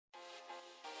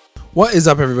What is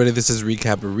up, everybody? This is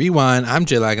Recap Rewind. I'm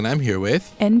J-Lag, and I'm here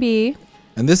with NB.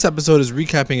 And this episode is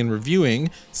recapping and reviewing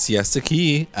Siesta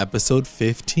Key, episode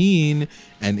 15,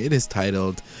 and it is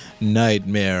titled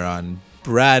Nightmare on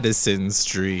Bradison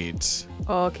Street.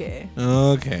 Okay,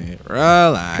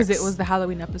 relax. because it was the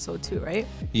Halloween episode too, right?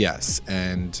 Yes,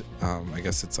 and I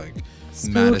guess it's like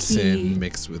Spooky. Madison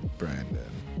mixed with Brandon.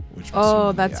 Which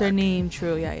That's her name.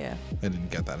 True, yeah. I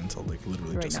didn't get that until like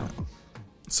literally Right just now. now.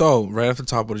 So, right off the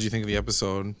top, what did you think of the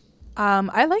episode?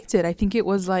 I liked it. I think it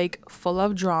was like full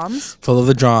of drums. Full of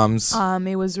the drums.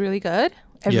 It was really good.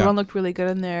 Everyone looked really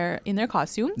good in their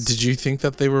costumes. Did you think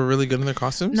that they were really good in their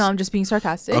costumes? No, I'm just being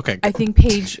sarcastic. Okay. I think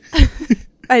Paige.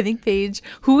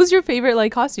 Who was your favorite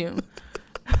like costume?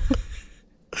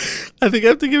 I think I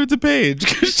have to give it to Paige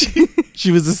because she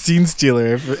was a scene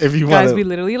stealer. If you want, Guys, we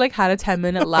literally like had a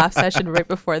 10-minute laugh session right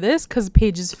before this because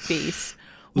Paige's face.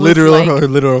 Was her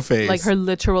literal face, like her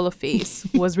literal face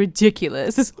was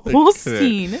ridiculous. This whole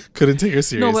scene couldn't take her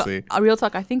seriously. No, but real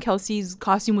talk, I think Kelsey's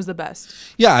costume was the best.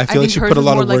 Yeah, I feel like think she hers put a was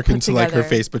lot more, of like, work put into like her together.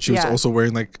 face, but she was Yeah. also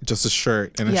wearing like just a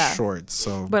shirt and Yeah. a shorts.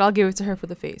 So, But I'll give it to her for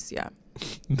the face. Yeah.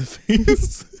 the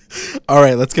face. All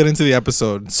right, let's get into the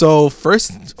episode. So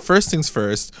first things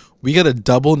first, we get a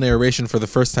double narration for the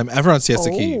first time ever on Siesta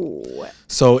Key.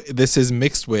 So this is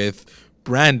mixed with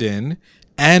Brandon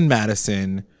and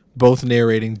Madison both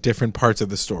narrating different parts of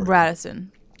the story. Bradison.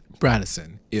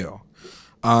 Ew.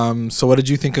 So what did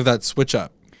you think of that switch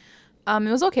up?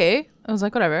 It was okay. I was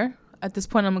like, whatever. At this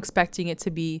point, I'm expecting it to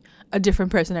be a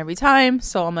different person every time.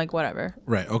 So I'm like, whatever.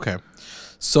 Right. Okay.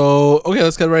 So,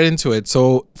 let's get right into it.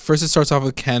 So first it starts off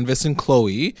with Canvas and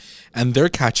Chloe, and they're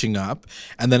catching up.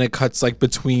 And then it cuts like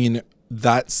between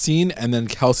that scene and then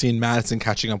Kelsey and Madison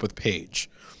catching up with Paige.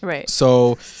 Right.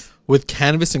 So with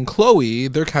Canvas and Chloe,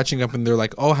 they're catching up and they're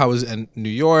like, oh, how was it in New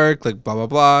York? Like, blah, blah,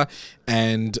 blah.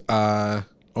 And, oh,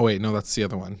 wait, no, that's the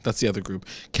other one. That's the other group.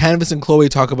 Canvas and Chloe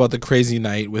talk about the crazy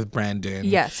night with Brandon.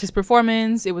 Yes. His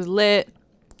performance, it was lit.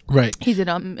 Right. He did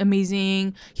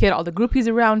amazing. He had all the groupies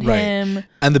around him.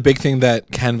 And the big thing that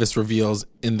Canvas reveals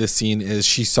in this scene is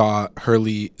she saw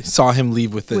him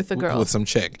leave with the girl, with some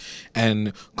chick,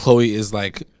 and Chloe is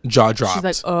like jaw dropped. She's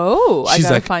like, oh, I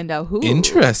gotta find out who.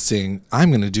 Interesting.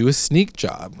 I'm gonna do a sneak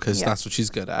job because that's what she's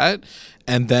good at.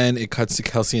 And then it cuts to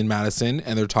Kelsey and Madison,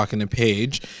 and they're talking to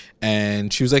Paige,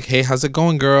 and she was like, "Hey, how's it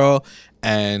going, girl?"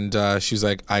 And she was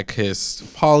like, "I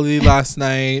kissed Polly last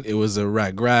night. It was a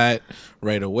regret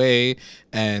right away."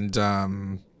 And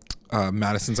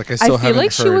Madison's like, I feel like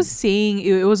heard. She was saying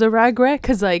it was a regret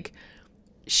because like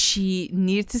she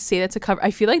needed to say that to cover.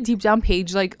 I feel like deep down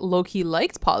Paige like low-key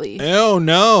liked Polly. Oh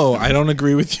no, I don't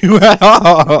agree with you at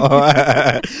all.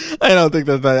 I don't think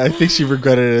that I think she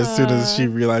regretted it as soon as she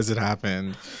realized it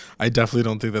happened. I definitely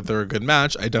don't think that they're a good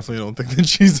match. I definitely don't think that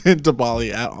she's into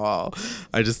Polly at all.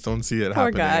 I just don't see it happening.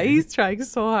 Poor guy, he's trying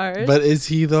so hard. But is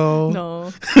he though?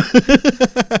 No.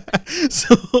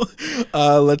 So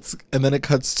and then it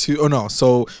cuts to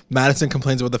so Madison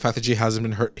complains about the fact that she hasn't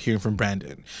been hearing from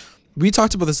Brandon. We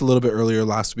talked about this a little bit earlier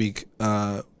last week.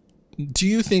 Do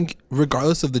you think,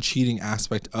 regardless of the cheating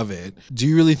aspect of it, do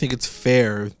you really think it's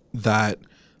fair that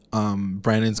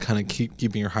Brandon's kind of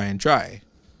keeping her high and dry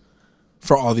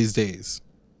for all these days?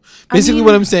 Basically,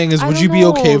 what I'm saying is, would you be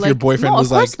okay if your boyfriend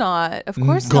was like, of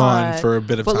course gone not. for a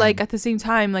bit of time? But like at the same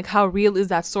time, like how real is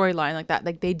that storyline? Like that,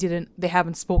 like they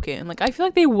haven't spoken. Like I feel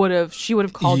like she would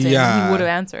have called him and he would have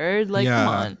answered. Like, come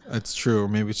on. That's true.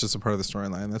 Maybe it's just a part of the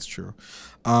storyline. That's true.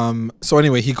 So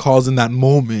anyway, he calls in that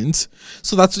moment.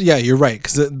 So that's, you're right.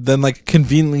 Because then like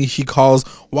conveniently he calls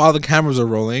while the cameras are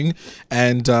rolling,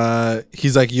 and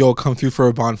he's like, yo, come through for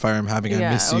a bonfire I'm having. I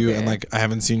miss you. And like, I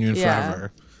haven't seen you in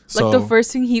forever. So, like the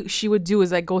first thing she would do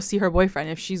is like go see her boyfriend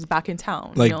if she's back in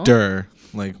town. Like,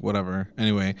 like whatever.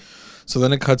 Anyway, so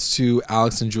then it cuts to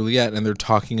Alex and Juliet, and they're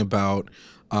talking about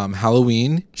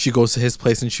Halloween. She goes to his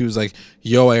place and she was like,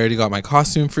 yo, I already got my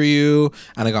costume for you,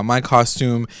 and I got my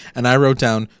costume, and I wrote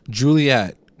down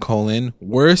Juliet,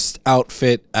 worst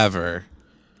outfit ever.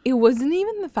 It wasn't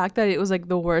even the fact that it was like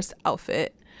the worst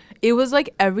outfit. It was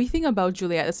like everything about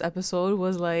Juliet this episode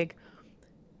was like,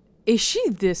 is she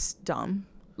this dumb?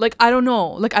 Like, I don't know.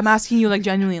 Like, I'm asking you, like,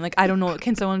 genuinely. Like, I don't know.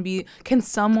 Can someone be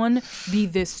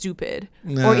this stupid?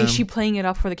 Or is she playing it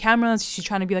up for the camera? Is she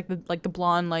trying to be like the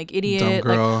blonde, like, idiot?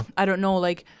 Dumb girl. Like, I don't know.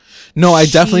 Like, no, I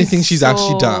definitely think she's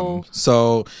actually dumb.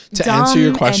 So to answer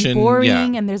your question, and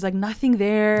boring, and there's like nothing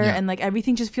there, Yeah. and like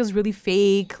everything just feels really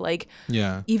fake. Like,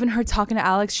 even her talking to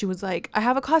Alex, she was like, "I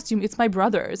have a costume. It's my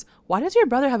brother's. Why does your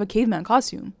brother have a caveman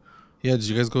costume?" Yeah, did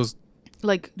you guys go?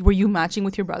 Like, were you matching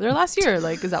with your brother last year?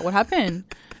 Like, is that what happened?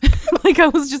 Like, I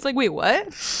was just like, wait,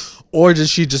 what? Or did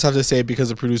she just have to say it because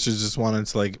the producers just wanted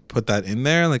to like put that in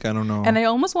there? Like, I don't know. And I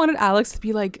almost wanted Alex to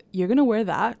be like, "You're gonna wear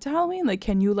that to Halloween? Like,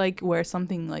 can you like wear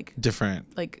something like different,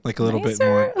 like a little bit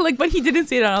nicer?" more. Like, but he didn't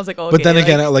say that. And I was like, "Oh." But then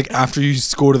again, like after you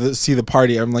go to see the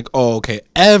party, I'm like, oh, okay,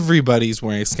 everybody's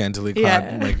wearing scantily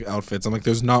clad like outfits. I'm like,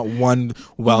 there's not one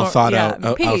well thought out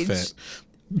outfit.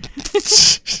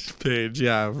 Paige,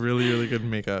 yeah, really good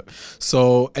makeup.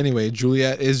 So anyway,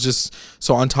 Juliet is just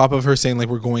so on top of her saying like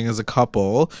we're going as a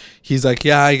couple, he's like,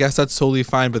 yeah, I guess that's totally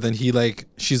fine. But then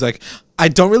she's like, I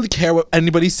don't really care what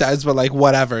anybody says, but like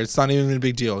whatever, it's not even a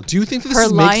big deal. Do you think that this her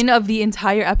line of the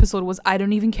entire episode was, I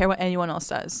don't even care what anyone else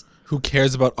says. Who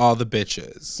cares about all the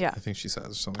bitches? Yeah, I think she says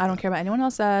or something. I don't care what anyone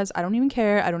else says. I don't even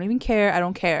care. I don't even care. I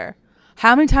don't care.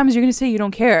 How many times are you going to say you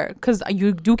don't care? Because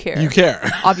you do care. You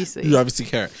care. Obviously. You obviously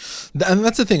care. And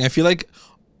that's the thing. I feel like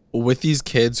with these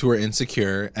kids who are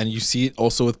insecure, and you see it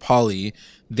also with Polly,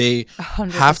 they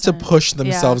 100%. have to push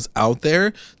themselves out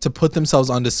there to put themselves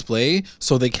on display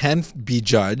so they can be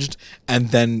judged and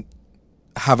then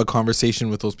have a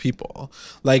conversation with those people.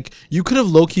 Like, you could have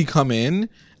low-key come in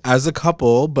as a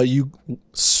couple, but you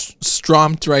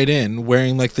stromped right in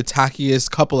wearing like the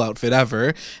tackiest couple outfit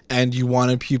ever, and you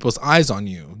wanted people's eyes on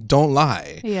you. Don't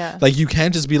lie. Yeah. Like, you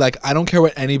can't just be like, I don't care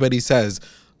what anybody says.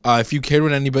 If you cared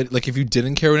what anybody, like if you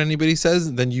didn't care what anybody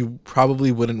says, then you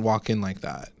probably wouldn't walk in like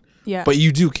that. Yeah. But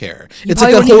you do care. You it's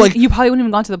like that whole like you probably wouldn't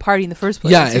even gone to the party in the first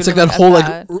place. Yeah, it's like that whole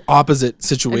like opposite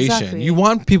situation. Exactly. You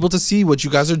want people to see what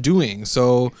you guys are doing.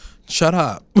 So shut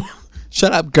up.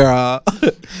 Shut up, girl.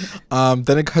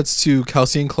 Then it cuts to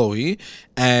Kelsey and Chloe,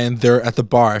 and they're at the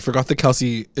bar. I forgot that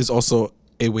Kelsey is also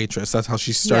a waitress. That's how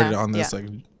she started on this like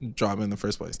job in the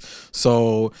first place.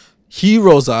 So he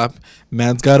rolls up.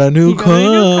 Man's got a new car.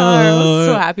 I was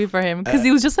so happy for him because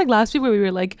he was just like last week where we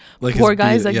were like poor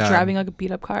guys like driving like a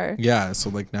beat up car. Yeah. So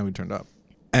like now he turned up.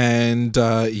 And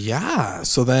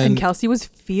so then and Kelsey was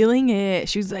feeling it.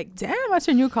 She was like, damn, that's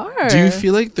her new car. Do you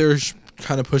feel like they're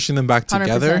kind of pushing them back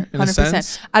together 100%, in a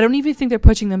sense? I don't even think they're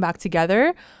pushing them back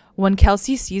together. When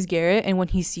Kelsey sees Garrett and when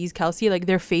he sees Kelsey, like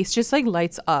their face just like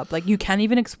lights up. Like you can't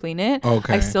even explain it.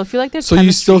 Okay. I still feel like there's chemistry.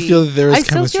 You still feel that there is chemistry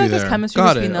there. I still feel like there's chemistry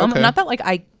between them. Okay. Not that like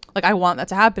I want that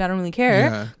to happen. I don't really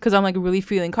care because I'm like really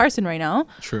feeling Carson right now.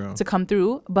 True. To come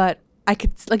through, but I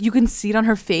could like you can see it on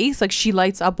her face. Like she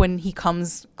lights up when he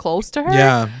comes close to her.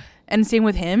 Yeah. And same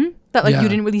with him. That like you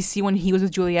didn't really see when he was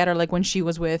with Juliet or like when she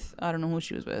was with I don't know who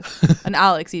she was with and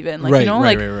Alex even like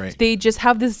right. They just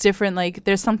have this different like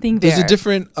there's something there. There's a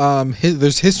different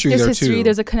there's history there too.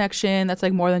 There's a connection that's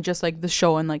like more than just like the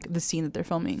show and like the scene that they're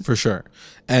filming. For sure.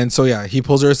 And so he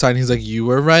pulls her aside and he's like, you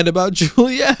were right about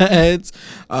Juliet.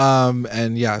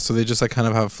 And so they just like kind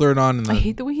of have a flirt on. And I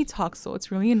hate the way he talks though.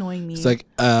 It's really annoying me. It's like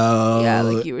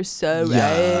like you were so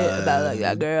right about like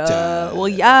that girl. Well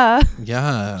yeah.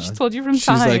 She told you from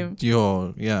time. She's like,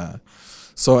 yo, yeah.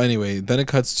 So anyway, then it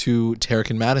cuts to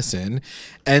Tarek and Madison,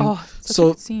 and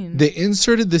so they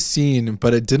inserted the scene,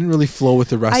 but it didn't really flow with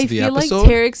the rest of the episode. I feel like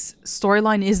Tarek's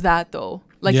storyline is that though.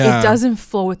 Like it doesn't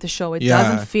flow with the show. It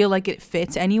doesn't feel like it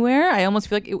fits anywhere. I almost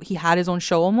feel like he had his own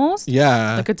show almost.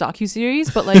 Yeah. Like a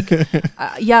docuseries. But like,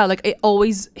 like it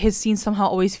always, his scenes somehow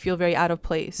always feel very out of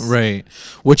place. Right.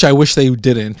 Which I wish they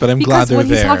didn't, but I'm glad they're there. Because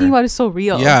what he's talking about is so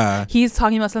real. Yeah. He's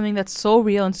talking about something that's so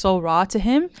real and so raw to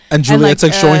him. And Juliet's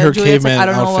like showing her caveman I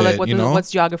don't know outfit, like what's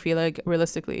geography like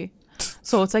realistically.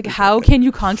 So it's like, how can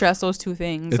you contrast those two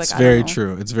things? It's like, very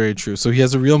true. It's very true. So he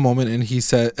has a real moment and he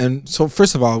said, and so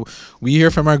first of all, we hear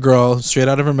from our girl straight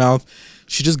out of her mouth.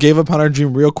 She just gave up on our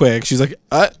dream real quick. She's like,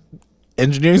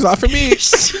 engineering's not for me.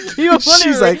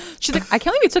 she's like, I can't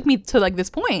believe it took me to like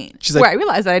this point where I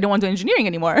realized that I don't want to do engineering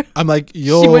anymore. I'm like,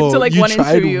 yo, she went to, like, you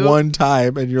tried one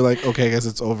time and you're like, okay, I guess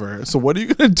it's over. So what are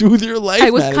you going to do with your life,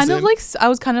 I was kind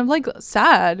of like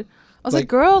sad. I was like,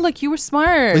 girl, like you were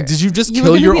smart. Like, did you just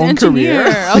kill your own career?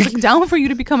 I was like down for you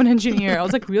to become an engineer. I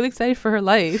was like really excited for her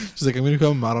life. She's like, I'm going to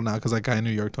become a model now because that guy in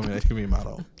New York told me I could be a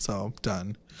model. So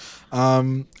done.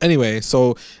 Anyway,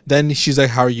 so then she's like,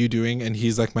 how are you doing? And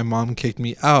he's like, my mom kicked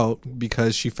me out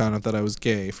because she found out that I was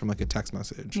gay from like a text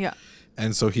message. Yeah.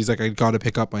 And so he's like, I got to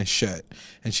pick up my shit.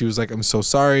 And she was like, I'm so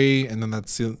sorry. And then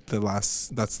that's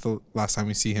the last time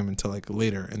we see him until like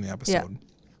later in the episode. Yeah.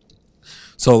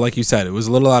 So like you said, it was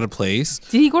a little out of place.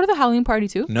 Did he go to the Halloween party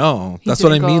too? No, that's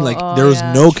what I mean. Like there was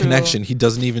no connection. He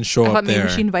doesn't even show up there. Maybe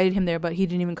she invited him there, but he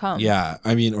didn't even come. Yeah,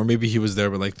 I mean, or maybe he was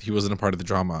there, but like he wasn't a part of the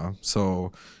drama.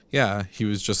 So yeah, he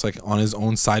was just like on his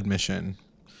own side mission.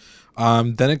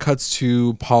 Then it cuts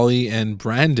to Polly and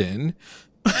Brandon.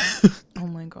 Oh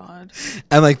my god.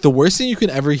 And like the worst thing you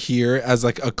can ever hear as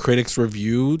like a critic's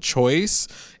review choice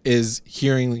is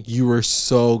hearing you were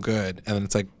so good, and then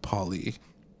it's like Polly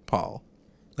Paul.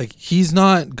 Like, he's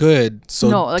not good, so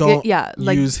No, like, don't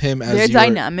like, use him as they're your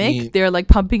dynamic. meat. They're like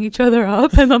pumping each other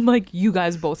up, and I'm like, you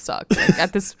guys both suck. Like,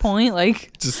 at this point,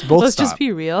 like, Just both let's stop. just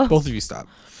be real. Both of you stop.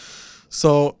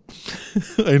 So,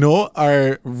 I know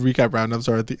our recap roundups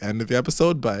are at the end of the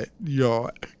episode, but yo,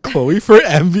 Chloe for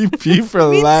MVP for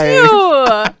Me life.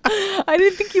 too. I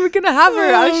didn't think you were gonna have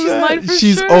her. She's mine for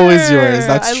She's sure. always yours.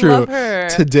 That's I true. love her.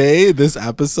 Today, this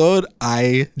episode,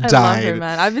 I I died. love her,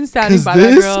 man. I've been standing by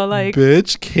this that girl. Like,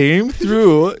 bitch came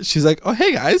through. She's like, "Oh,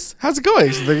 hey guys, how's it going?"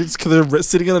 She's like, "It's 'cause they're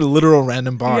sitting at a literal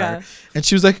random bar," Yeah. and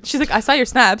she was like, she's like, I saw your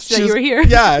snaps that she you was- were here.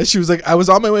 Yeah, she was like, I was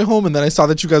on my way home and then I saw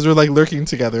that you guys were like lurking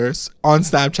together on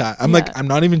Snapchat. I'm like, Yeah. I'm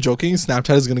not even joking.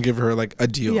 Snapchat is gonna give her like a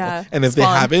deal. Yeah. And if they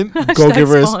Spawn. haven't, go Hashtag give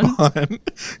her a spawn. spawn.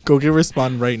 Go give her a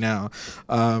spawn right now.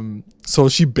 So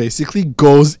she basically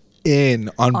goes in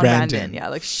on Brandon. Yeah,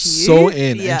 like So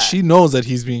in. Yeah. And she knows that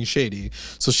he's being shady.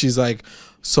 So she's like,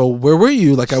 so where were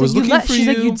you? Like, I was looking for she's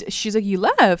you. Like, she's like, you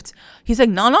left. He's like,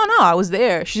 no, I was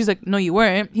there. She's like, no, you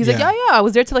weren't. He's like, Yeah. yeah, I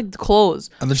was there till like close.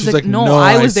 And then she's she's like, no, no,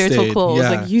 I I was there till stayed. close. Yeah.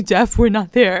 Like, you deaf were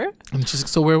not there. And she's like,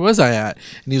 so where was I at?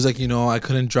 And he was like, I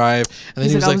couldn't drive. And then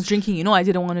He's he like, was I like, was drinking. I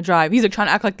didn't want to drive. He's like trying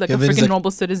to act like a and then he's freaking like-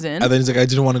 normal citizen. and then he's like, I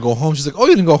didn't want to go home. She's like, oh,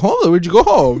 you didn't go home? Where'd you go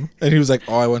home? And he was like,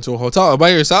 oh, I went to a hotel. By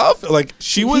yourself? Like,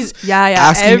 she was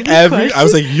asking every. I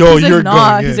was like, yo, He's you're like,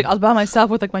 nah. going He's in. like, I was by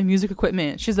myself with like my music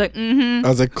equipment. She's like, I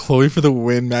was like, Chloe for the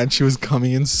win, man. She was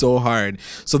coming in so hard.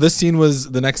 So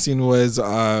the next scene was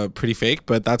pretty fake,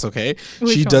 but that's okay.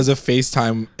 Which She one? does a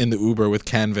FaceTime in the Uber with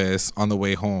Canvas on the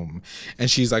way home. And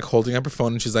she's like holding up her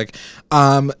phone and she's like,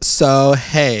 so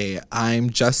hey, I'm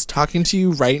just talking to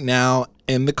you right now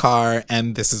in the car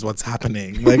and this is what's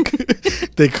happening. Like,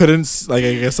 they couldn't I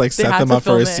guess like They set had them to up for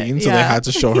a film it. scene, so they Yeah. had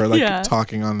to show her like Yeah.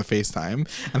 talking on the FaceTime,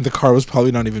 and the car was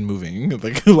probably not even moving.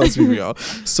 Like, let's be real.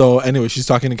 So anyway, she's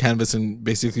talking to Canvas and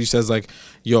basically she says like,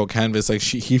 yo, Canvas, like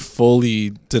he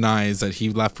fully denies that he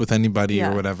left with anybody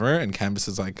Yeah. or whatever, and Canvas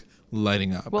is like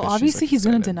lighting up. well, 'cause she's, obviously like, he's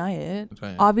gonna excited. deny it.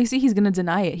 Right. Obviously he's gonna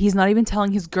deny it. He's not even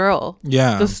telling his girl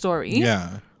Yeah. the story.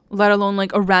 Yeah. Let alone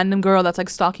like a random girl that's like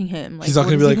stalking him. Like, He's not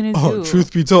what gonna is be he like, gonna oh, do?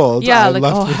 truth be told, Yeah, I like,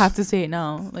 left oh, I with-" have to say it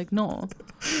now. Like, no.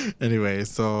 Anyway,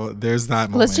 so there's that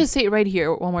moment. Let's just say it right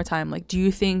here one more time. Like, do you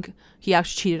think he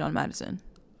actually cheated on Madison?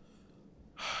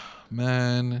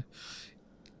 Man,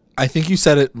 I think you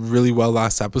said it really well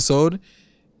last episode.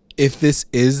 If it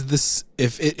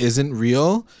isn't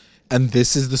real and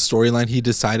this is the storyline he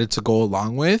decided to go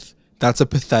along with, that's a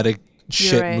pathetic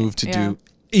shit right, move to yeah. do.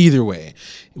 Either way,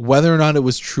 whether or not it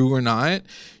was true or not,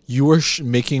 you were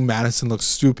making Madison look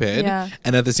stupid, Yeah.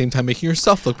 and at the same time making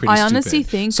yourself look pretty I stupid. honestly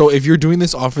think- so. If you're doing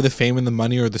this all for the fame and the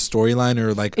money or the storyline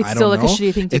or like It's I still, don't like, a know,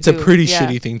 shitty thing to it's a do. pretty Yeah.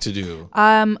 shitty thing to do.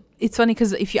 It's funny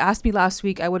because if you asked me last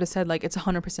week, I would have said like it's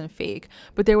 100% fake.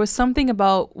 But there was something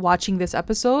about watching this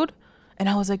episode, and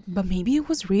I was like, but maybe it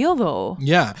was real though.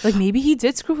 Yeah. Like maybe he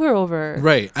did screw her over.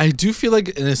 Right. I do feel like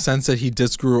in a sense that he did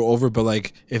screw her over, but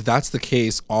like if that's the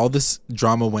case, all this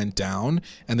drama went down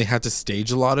and they had to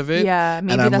stage a lot of it. Yeah,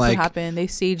 maybe and I'm that's like, what happened. They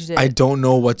staged it. I don't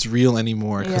know what's real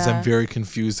anymore because Yeah. I'm very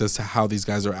confused as to how these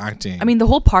guys are acting. I mean, the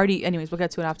whole party. Anyways, we'll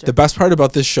get to it after. the best part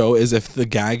about this show is if the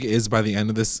gag is by the end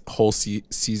of this whole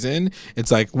season,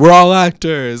 it's like we're all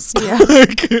actors. Yeah.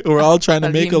 Like, we're all trying to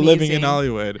That'd be make a living in amazing.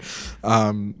 Hollywood.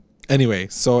 Anyway,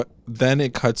 so then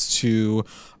it cuts to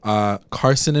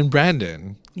Carson and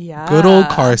Brandon. yeah. Good old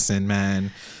Carson,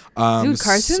 man. Dude,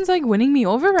 Carson's like winning me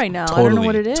over right now. Totally, I don't know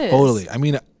what it is. Totally. I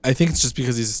mean, I think it's just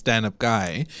because he's a stand-up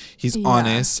guy. He's Yeah.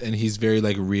 honest and he's very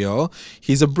like real.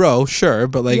 He's a bro, sure,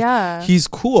 but like Yeah. he's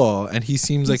cool and he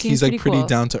seems like seems he's like pretty pretty cool.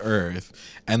 down to earth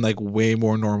and like way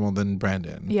more normal than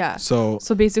Brandon. Yeah. So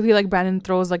So basically, like Brandon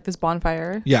throws like this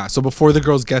bonfire. yeah, so before the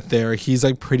girls get there, he's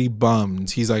like pretty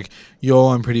bummed. He's like, "Yo,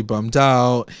 I'm pretty bummed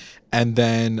out." And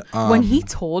then When he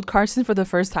told Carson for the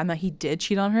first time that he did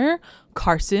cheat on her,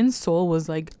 Carson's soul was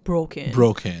like broken.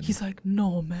 He's like,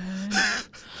 no, man.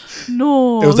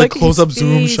 No. It was like his close-up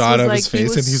zoom face shot was, of his he face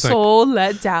was and he's like- so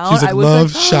let down. he's like, I was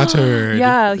 "Love like, shattered."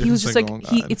 Yeah, It he was was just like, like,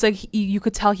 oh, God. it's like you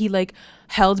could tell he like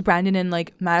held Brandon and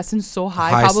like Madison so high,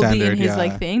 High probably standard, in his yeah.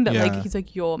 like thing that Yeah. like he's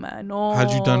like, yo, man, no.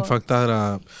 How'd you done fuck that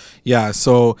up? Yeah,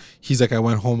 so he's like, I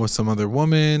went home with some other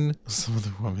woman.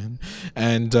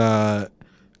 And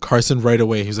Carson right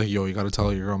away, he's like, yo, you gotta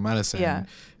tell your girl Madison. Yeah.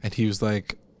 And he was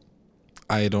like,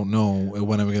 I don't know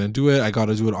when I'm gonna do it. I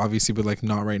gotta do it obviously, but like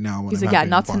not right now. When He's I'm like, yeah, having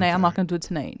not a tonight. I'm bonfire." not gonna do it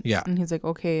tonight. Yeah. And he's like,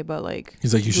 okay, but like,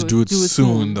 He's like, you should do it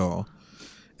soon though.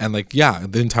 And like, yeah,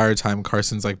 the entire time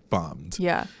Carson's like bummed.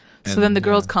 Yeah. So And, then the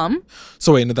girls yeah. come.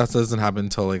 So wait, no, that doesn't happen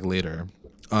until like later.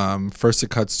 First it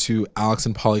cuts to Alex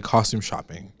and Polly costume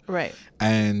shopping. Right.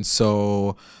 And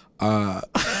so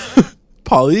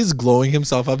Polly's glowing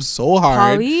himself up so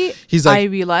hard. Polly, He's I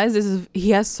like, realize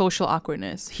he has social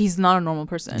awkwardness. He's not a normal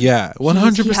person. yeah, He has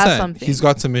 100%. something. He's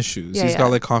got some issues. Yeah, He's yeah.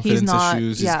 got like confidence He's not-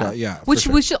 issues. He's got for which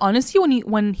sure. which honestly,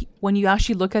 when you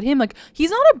actually look at him, like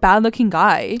he's not a bad looking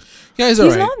guy. Yeah, he's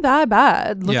He's alright. not that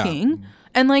bad Yeah. looking,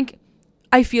 and like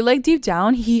I feel like deep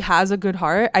down he has a good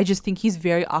heart. I just think he's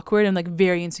very awkward and like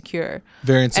very insecure.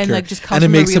 Very insecure. And like just and comes it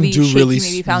from makes a really him do shaky, really, maybe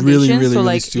really, foundation. really, So, really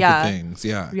like, stupid yeah. things.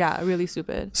 Yeah. Yeah, really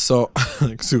stupid. So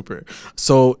like super.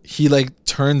 So he like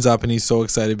turns up and he's so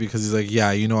excited because he's like,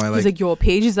 yeah, you know, I He's like, yo,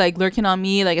 Paige is like lurking on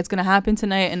me, like it's gonna happen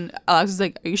tonight. And Alex is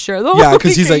like, are you sure though? yeah,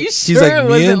 because he's Are like, you he's sure like, it me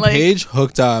wasn't, and like- Paige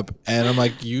hooked up, and I'm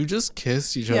like, you just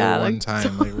kissed each other Yeah, one like,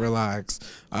 time, like relax.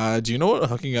 Do you know what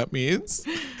hooking up means?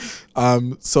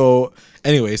 So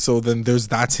anyway, so then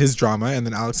that's his drama, and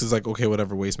then Alex is like, okay,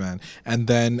 whatever, waste man, and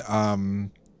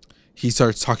then he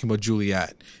starts talking about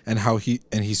Juliet and how he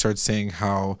starts saying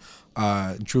how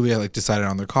Juliet like decided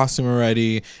on their costume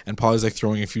already, and Polly's like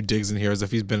throwing a few digs in here as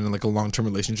if he's been in like a long-term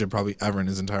relationship probably ever in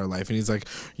his entire life, and he's like,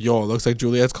 yo, it looks like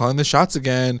Juliet's calling the shots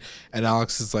again, and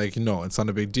Alex is like, no, it's not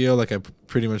a big deal, like I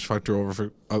pretty much fucked her over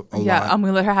for a yeah, lot. I'm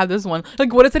gonna let her have this one.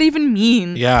 Like, what does that even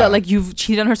mean? Yeah. That like you've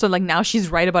cheated on her, so like now she's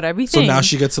right about everything. So now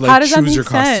she gets to How like does that choose make your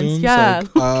sense? costumes. Yeah.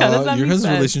 Like, How does that your make guys'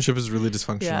 sense? relationship is really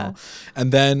dysfunctional. Yeah.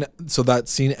 And then so that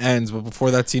scene ends, but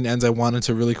before that scene ends, I wanted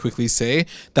to really quickly say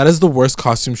that is the worst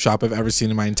costume shop I've ever seen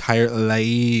in my entire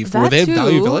life. Were they at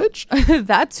Value Village?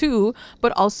 That too.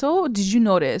 But also, did you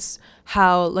notice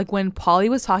how like when Polly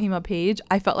was talking about Paige,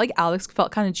 I felt like Alex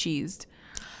felt kind of cheesed.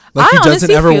 Like he doesn't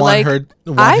honestly ever feel want like- her.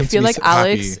 Want I him to feel be like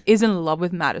Alex happy. is in love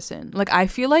with Madison. Like I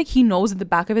feel like he knows at the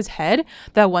back of his head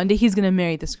that one day he's gonna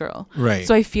marry this girl. Right.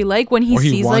 So I feel like when he Or he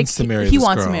sees wants like to marry he this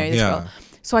wants girl. to marry this Yeah. girl.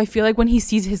 So I feel like when he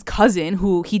sees his cousin,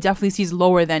 who he definitely sees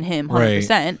lower than him,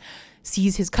 100%,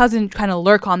 sees his cousin kind of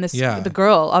lurk on this Yeah. the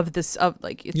girl of this of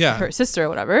like it's Yeah. her sister or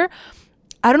whatever.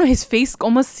 I don't know. His face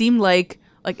almost seemed like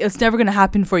it's never gonna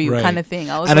happen for you Right. kind of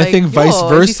thing. I was And I like, think vice yo,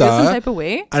 did you feel some versa, type of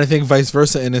way. And I think vice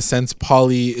versa, in a sense,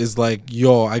 Polly is like,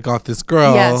 yo, I got this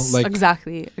girl. Yes, like,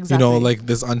 exactly. you know, like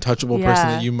this untouchable person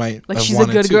Yeah. that you might Like have she's a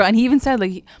wanted good to. girl, and he even said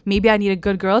like maybe I need a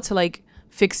good girl to like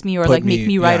fix me or Put like make me-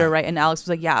 me right yeah. or right. And Alex was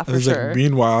like, yeah, And for it's sure. like,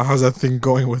 meanwhile, how's that thing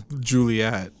going with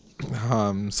Juliet?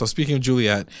 So speaking of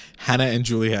Juliet, Hannah and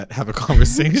Juliet have a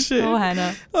conversation. Oh,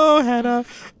 Hannah. Oh, Hannah.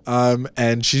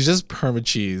 And she's just perma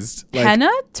cheesed. Like, Hannah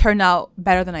turned out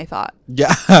better than I thought yeah.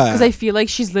 because I feel like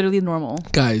she's literally normal.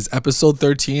 Guys, episode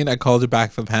 13, I called it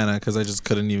back from Hannah because I just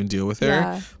couldn't even deal with her.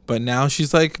 Yeah. But now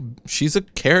she's a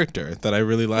character that I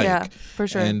really like. Yeah, for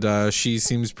sure. And she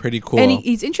seems pretty cool. And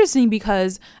it's interesting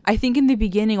because I think in the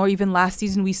beginning or even last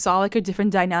season we saw like a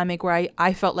different dynamic where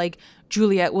I felt like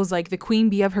Juliet was like the queen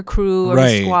bee of her crew or her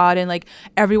Right. squad, and like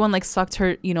everyone like sucked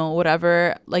her, you know,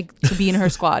 whatever, like to be in her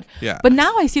squad. Yeah. But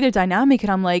now I see the dynamic and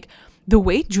I'm like, the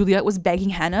way Juliet was begging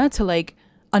Hannah to like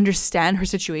understand her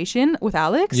situation with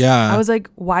Alex. Yeah. I was like,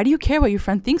 why do you care what your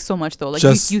friend thinks so much though? Like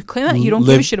Just you claim that you don't give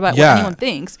a live- shit about yeah. what anyone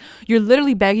thinks. You're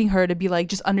literally begging her to be like,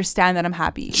 just understand that I'm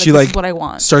happy. Like, She this like is what I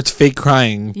want. starts fake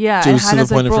crying. Yeah, to and the Hannah's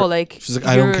point like, of bro, her- like, she's like,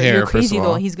 I don't care. You're First crazy of though.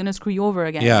 all, He's gonna screw you over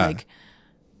again. Yeah. Like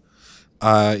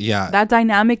yeah. that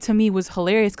dynamic to me was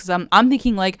hilarious because I'm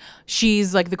thinking like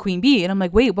she's like the queen bee, and I'm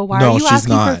like, wait, but why No, are you she's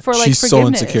asking not. for like she's so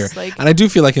forgiveness? insecure. Like, And I do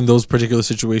feel like in those particular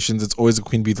situations, it's always a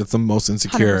queen bee that's the most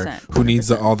insecure, 100%, who needs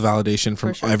all the validation from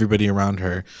For sure. everybody around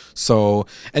her. So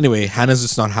anyway, Hannah's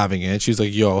just not having it. She's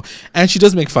like, yo, and she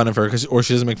does make fun of her, or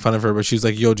she doesn't make fun of her, but she's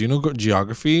like, yo, do you know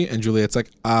geography? And Juliet's like,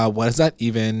 what is that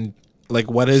even? Like,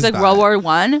 what is she's like that? World War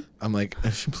One. I'm like,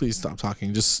 please stop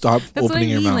talking. Just stop That's what I opening mean.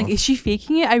 your mouth. Like, is she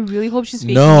faking it? I really hope she's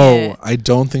faking No, it. I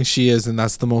don't think she is, and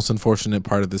that's the most unfortunate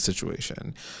part of the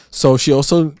situation. So she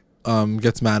also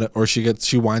gets mad at, or she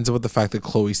winds up with the fact that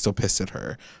Chloe's still pissed at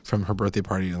her from her birthday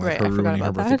party and like Right, I her forgot ruining her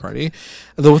about birthday that. party.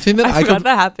 The thing that I I forgot kept,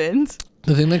 that happened.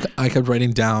 the thing that I kept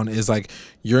writing down is like,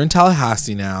 you're in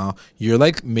Tallahassee now. You're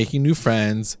like making new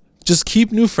friends. Just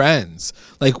keep new friends.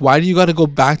 Like, why do you got to go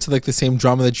back to like the same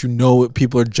drama that you know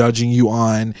people are judging you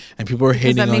on and people are Because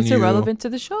hating that on makes you? it relevant to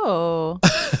the show.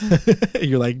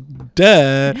 You're like,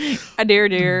 duh. I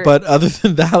dare. But other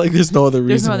than that, like, there's no other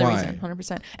There's reason no other why.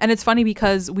 reason, 100%. And it's funny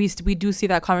because we do see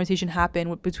that conversation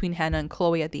happen between Hannah and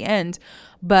Chloe at the end.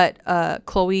 But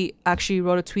Chloe actually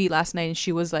wrote a tweet last night and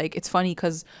she was like, it's funny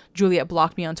because Juliet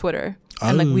blocked me on Twitter.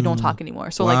 And like we don't talk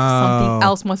anymore. So like something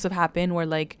else must have happened where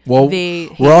like Well, they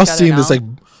hate we're all each other seeing this now. like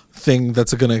thing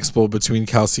that's gonna explode between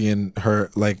Kelsey and her,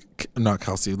 like not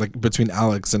Kelsey, like between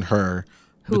Alex and her,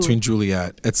 Who? between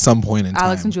Juliet at some point in time.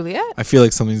 Alex and Juliet. I feel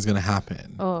like something's gonna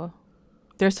happen. Oh,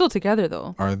 they're still together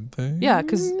though. Are they? Yeah,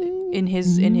 because in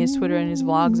his Twitter and his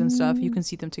vlogs and stuff, you can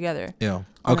see them together. Yeah.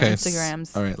 On Okay. their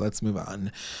Instagrams. All right, let's move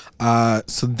on.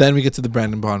 So then we get to the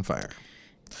Brandon bonfire.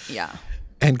 Yeah.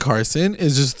 And Carson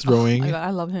is just throwing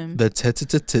I love him. the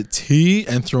tea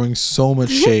and throwing so much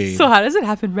shade. So how does it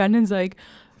happen? Brandon's like,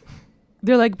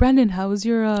 they're like, Brandon, how was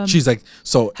your She's like,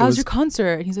 so how's your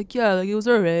concert? And he's like, yeah, like it was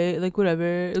alright, like whatever.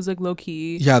 It was like low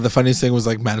key. Yeah, the funniest thing was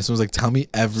like Madison was like, tell me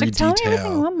every detail. Tell me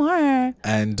everything, one more.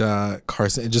 And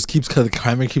Carson, it just keeps the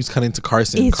camera keeps cutting to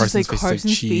Carson. It's Carson's just like face,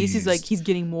 Carson's face is like he's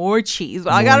getting more cheese.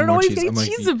 But I More don't and know more what he's cheese. getting I'm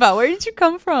like, cheese about. Where did you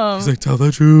come from? He's like, tell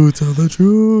the truth, tell the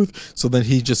truth. So then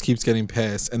he just keeps getting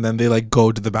pissed, and then they like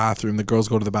go to the bathroom. The girls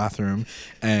go to the bathroom,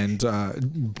 and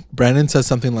Brandon says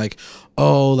something like,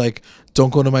 "Oh, like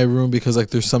don't go to my room because like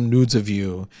there's some nudes of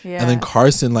you." Yeah. And then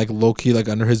Carson like low key like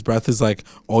under his breath is like,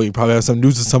 "Oh, you probably have some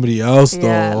nudes of somebody else though."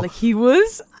 Yeah, like he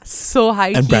was so high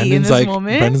and key in this like,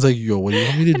 moment. Brandon's like, "Yo, what do you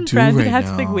want me to and do Brandon right had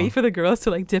now?" to like wait for the girls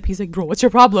to like dip. He's like, bro, what's your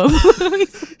problem?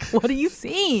 He's like, what are you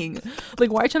saying?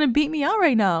 Like, why are you trying to beat me out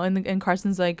right now? And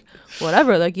Carson's like,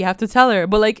 whatever. Like, you have to tell her.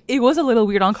 But like, it was a little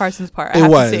weird on Carson's part. It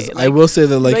was. I will say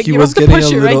that like he was getting a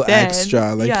little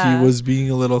extra. Like he was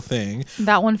being a little thing.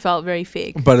 That one felt very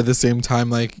fake. But at the same time,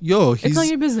 like, yo, it's not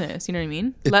your business. You know what I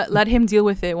mean? Let him deal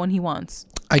with it when he wants.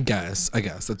 I guess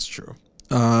that's true.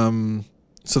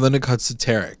 So then it cuts to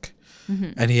Tarek.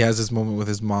 Mm-hmm. And he has this moment with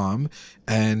his mom,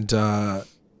 and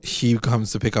he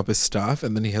comes to pick up his stuff,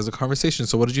 and then he has a conversation.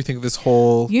 So what did you think of this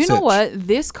whole You know what?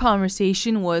 This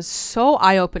conversation was so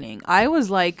eye-opening. I was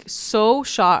like so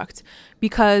shocked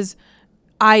because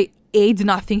I did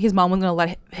not think his mom was going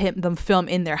to let them film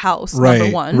in their house,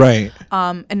 number one. Right.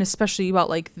 And especially about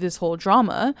like this whole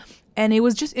drama. And it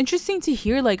was just interesting to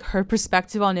hear like her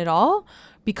perspective on it all,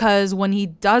 because when he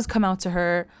does come out to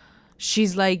her,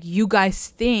 she's like, you guys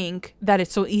think that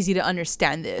it's so easy to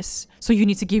understand this, so you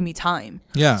need to give me time.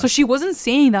 Yeah. So she wasn't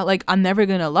saying that like, I'm never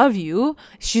gonna love you.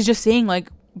 She's just saying like,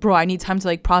 bro, I need time to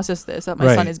like process this, that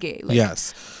my son is gay. Like,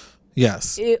 yes.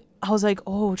 I was like,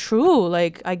 oh, true.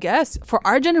 Like, I guess for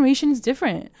our generation, it's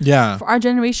different. Yeah. For our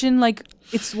generation, like,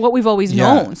 it's what we've always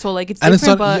known. So like, it's and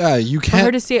different. It's not, but you can't. for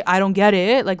her to say, I don't get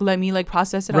it. Like, let me like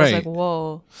process it. Right. I was like,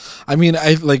 whoa. I mean,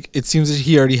 it seems that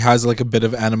he already has like a bit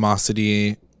of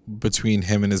animosity between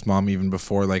him and his mom even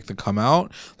before like the come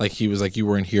out. Like he was like, you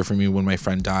weren't here for me when my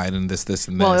friend died, and this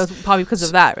and this. Well, it was probably because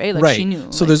of that, right? Like she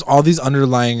knew. So there's all these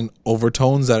underlying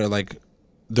overtones that are like,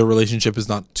 the relationship is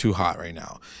not too hot right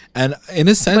now. And in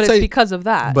a sense, but it's because of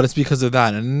that. But it's because of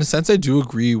that. And in a sense, I do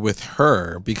agree with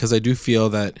her, because I do feel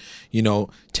that, you know,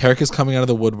 Tarek is coming out of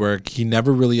the woodwork. He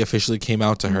never really officially came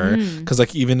out to her. Because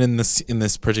like even in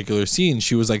this particular scene,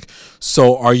 she was like,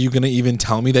 so are you going to even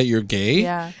tell me that you're gay?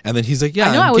 Yeah. And then he's like, yeah,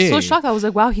 I know. I'm I was gay. so shocked. I was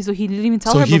like, wow, he didn't even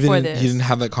tell her before this. He didn't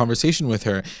have that conversation with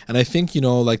her. And I think, you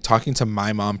know, like talking to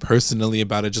my mom personally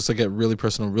about it, just to get really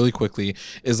personal really quickly,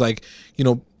 is like, you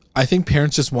know, I think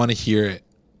parents just want to hear it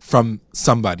from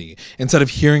somebody instead of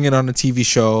hearing it on a TV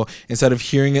show, instead of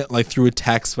hearing it like through a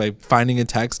text, by finding a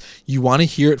text. You want to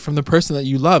hear it from the person that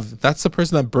you love. That's the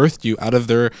person that birthed you out of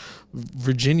their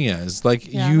Virginias.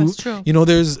 Like that's true. You know,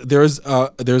 there's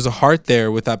a heart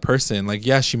there with that person. Like,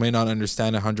 yeah, she might not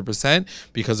understand 100%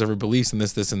 because of her beliefs and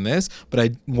this and this, but I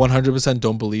 100%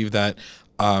 don't believe that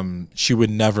she would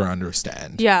never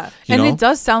understand. Yeah. You and know? it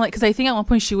does sound like, because I think at one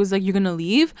point she was like, you're gonna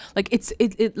leave. Like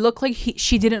it looked like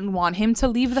she didn't want him to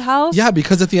leave the house. Yeah,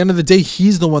 because at the end of the day,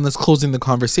 he's the one that's closing the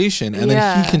conversation, and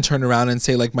then he can turn around and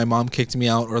say like, my mom kicked me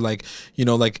out, or like, you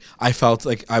know, like I felt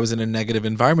like I was in a negative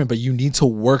environment. But you need to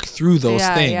work through those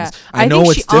things. Yeah. I know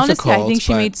it's difficult. Honestly, I think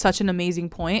she made such an amazing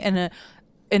point, and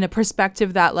in a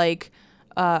perspective that like,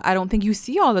 I don't think you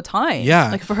see all the time.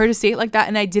 Yeah. Like for her to say it like that,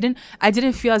 and I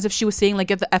didn't feel as if she was saying like,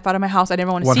 get the F out of my house, I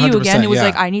never want to see you again. It was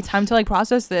like, I need time to like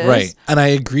process this. Right. And I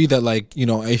agree that like, you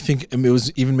know, I think it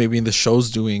was even maybe in the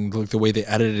show's doing, like the way they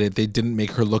edited it, they didn't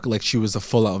make her look like she was a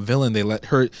full out villain. They let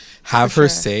her have her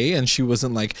say, and she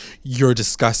wasn't like, you're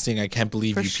disgusting, I can't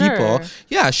believe you people.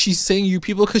 Yeah, she's saying you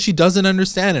people because she doesn't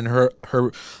understand, and her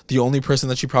the only person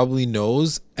that she probably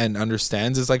knows and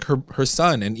understands is like her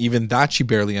son, and even that she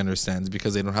barely understands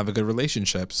because they don't have a good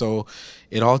relationship. So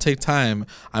it all takes time.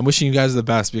 I'm wishing you guys the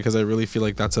best, because I really feel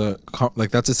like that's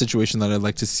a situation that I'd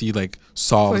like to see like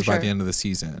solved by the end of the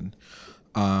season.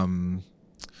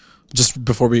 Just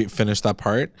before we finish that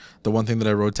part, the one thing that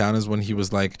I wrote down is when he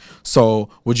was like, so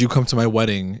would you come to my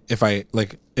wedding if I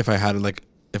had like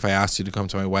if I asked you to come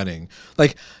to my wedding?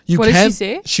 Like, you What did can't. she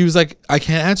say? She was like, I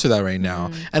can't answer that right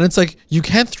now. And it's like, you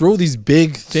can't throw these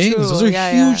big things. True. Those are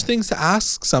Yeah, huge things to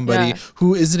ask somebody Yeah.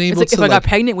 who isn't It's able like, to. if I got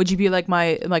pregnant, would you be like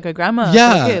a grandma?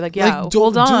 Yeah, Okay, like, yeah, don't-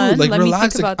 hold on. dude, like, let relax. me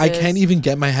think Like, about I this. can't even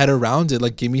get my head around it.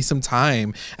 Like, give me some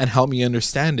time and help me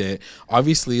understand it.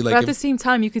 Obviously, like, But at if- the same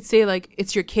time, you could say like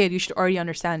it's your kid. You should already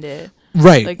understand it.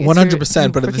 right, like, it's your- 100%.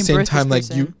 you But at the freaking same birthed this time, like,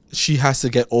 person. she has to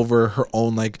get over her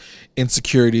own like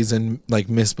insecurities and like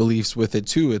misbeliefs with it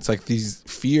too. It's like these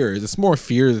fears. It's more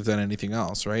fear than anything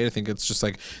else, right? I think it's just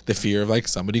like the fear of like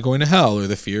somebody going to hell, or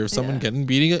the fear of someone Yeah. getting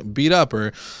beat up,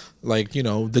 or like, you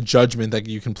know, the judgment that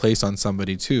you can place on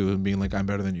somebody too, and being like, I'm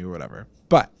better than you or whatever.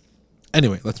 But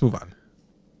anyway, let's move on.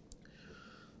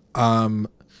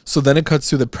 So then it cuts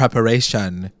to the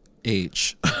preparation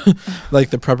age, like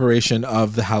the preparation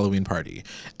of the Halloween party.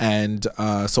 And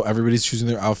so everybody's choosing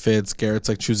their outfits. Garrett's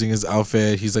like choosing his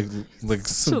outfit. He's like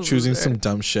choosing some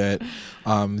dumb shit.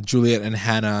 Juliet and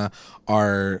Hannah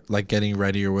are like getting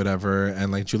ready or whatever,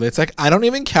 and like Juliet's like, I don't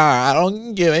even care. I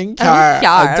don't even care.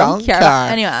 I don't care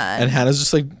about anyone. And Hannah's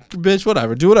just like, bitch,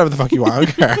 whatever. Do whatever the fuck you want. I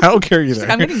don't care. I don't care either.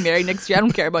 I'm getting married next year. I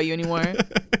don't care about you anymore.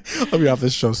 I'll be off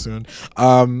this show soon.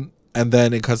 And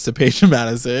then it cuts to Paige and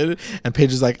Madison, and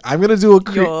Paige is like, I'm gonna do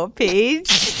a Yo,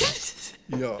 Paige.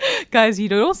 Yo. Guys, you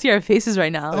don't see our faces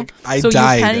right now. Like, I so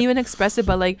died. you can't even express it,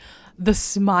 but like the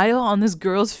smile on this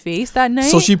girl's face that night.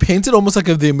 So she painted almost like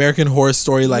the American Horror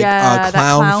Story, like Yeah, that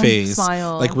clown clown face,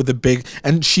 smile. like with the big,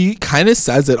 and she kind of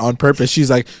says it on purpose. She's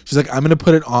like, I'm gonna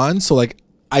put it on so like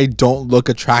I don't look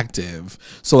attractive.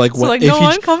 So like So, when like, if no he,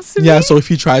 one comes to yeah, me? so if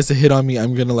he tries to hit on me,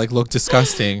 I'm gonna like look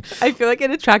disgusting. I feel like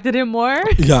it attracted him more.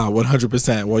 Yeah,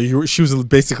 100%. Well, she was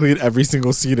basically in every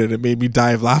single scene, and it made me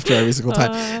die of laughter every single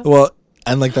time. Well,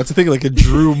 and like that's the thing, like it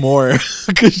drew more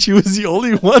because she was the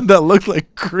only one that looked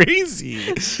like crazy.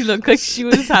 She looked like she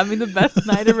was having the best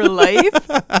night of her life.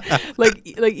 like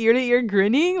ear to ear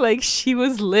grinning. Like she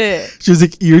was lit. She was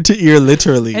like ear to ear,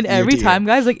 literally. And ear every to ear. time,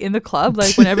 guys, like in the club,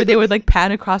 like whenever they would like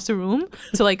pan across the room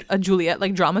to like a Juliet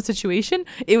like drama situation,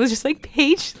 it was just like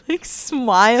Paige like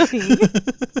smiling,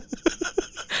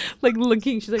 like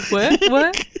looking. She's like,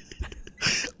 what?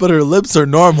 But her lips are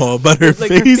normal, but her, Like,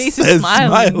 face, is is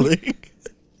smiling. smiling.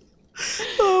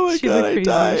 Oh my She god, looked I crazy.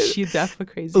 died. She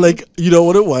definitely crazy. Like, you know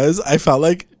what it was? I felt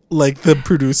like the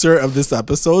producer of this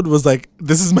episode was like,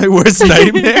 this is my worst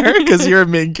nightmare because you're a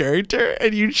main character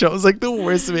and you chose like the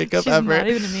worst makeup she's ever. not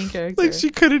even a main character. Like she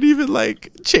couldn't even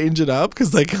like change it up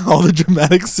because like all the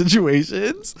dramatic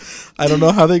situations. I don't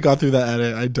know how they got through that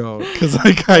edit. I don't, because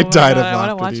like I Oh my died of God, I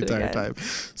wanna laughter watch the it entire again. time.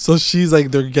 So she's like,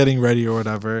 they're getting ready or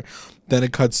whatever. Then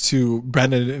it cuts to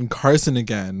Brendan and Carson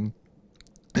again.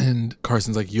 And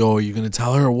Carson's like, yo, are you going to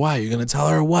tell her what? You're going to tell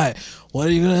her what? What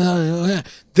are you going to tell her?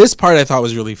 This part I thought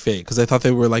was really fake because I thought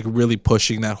they were like really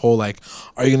pushing that whole like,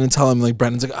 are you going to tell him? Like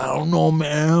Brendan's like, I don't know,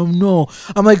 man. No.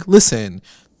 I'm like, listen,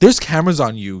 there's cameras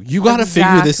on you. You got to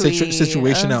figure this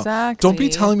situation out. Don't be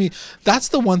telling me. That's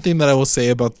the one thing that I will say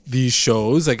about these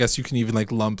shows. I guess you can even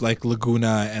like lump like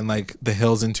Laguna and like The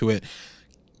Hills into it.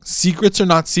 Secrets are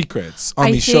not secrets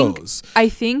on these shows. I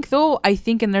think,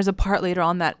 and there's a part later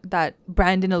on that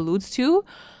Brandon alludes to.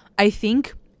 I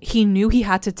think he knew he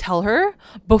had to tell her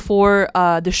before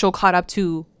the show caught up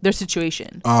to their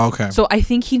situation. Oh, okay. So I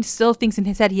think he still thinks in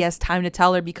his head he has time to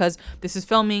tell her because this is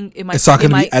filming. It might, It's not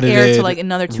gonna be air edited. to like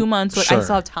another 2 months. So Sure. I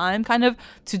still have time kind of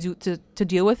to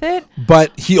deal with it.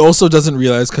 But he also doesn't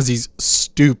realize, because he's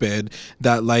stupid,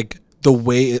 that like the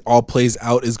way it all plays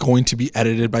out is going to be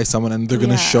edited by someone, and they're going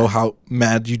to show how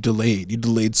mad you delayed. You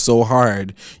delayed so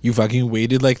hard. You fucking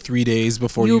waited like 3 days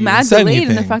before you even said anything.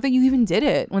 And the fact that you even did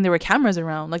it when there were cameras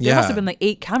around. Like there must have been like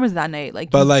 8 cameras that night. Like,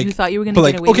 but you thought you were going but to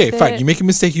like, get away okay, with fine. it. You make a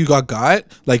mistake, you got.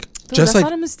 Like, Dude, just that's like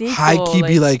not a mistake, high though. key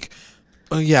be Like- like,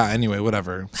 oh yeah, anyway,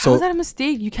 whatever. How So is that a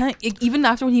mistake? You can't even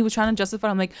after when he was trying to justify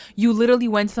it, I'm like, you literally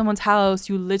went to someone's house,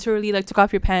 you literally like took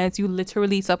off your pants, you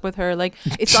literally slept with her. Like,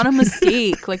 it's not a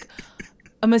mistake. Like,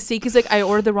 a mistake is like I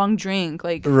ordered the wrong drink.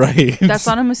 Like, right. that's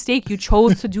not a mistake. You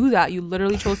chose to do that. You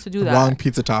literally chose to do that. Wrong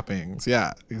pizza toppings.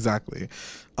 Yeah, exactly.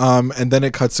 And then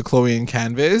it cuts to Chloe and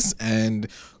Canvas, and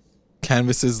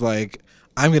Canvas is like,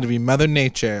 I'm gonna be Mother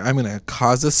Nature. I'm gonna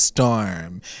cause a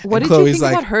storm. What and did Chloe's you think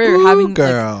like, about her "Ooh, having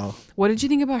girl? Like, what did you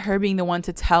think about her being the one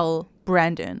to tell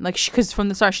Brandon? Like, because from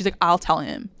the start she's like, I'll tell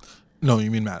him. No, you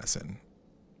mean Madison.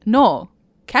 No,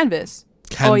 Canvas.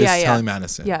 Canvas yeah. telling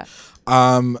Madison. Yeah.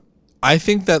 I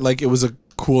think that like it was a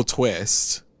cool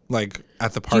twist, like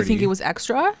at the Do party. you think it was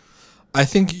extra? I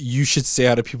think you should stay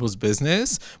out of people's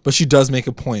business, but she does make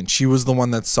a point. She was the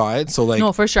one that saw it, so like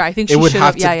No, for sure. I think she it would should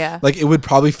have have. to, Yeah, yeah. like it would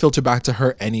probably filter back to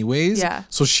her anyways. Yeah.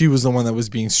 So she was the one that was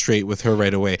being straight with her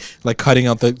right away, like cutting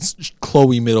out the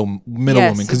Chloe middle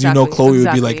Yes, woman, because you know Chloe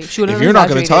would be like, She would've if you're not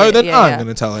gonna tell her, then exaggerated it. Yeah, I'm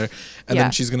gonna tell her, and Yeah.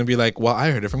 then she's gonna be like, well,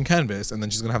 I heard it from Canvas, and then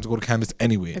she's gonna have to go to Canvas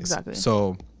anyways. Exactly.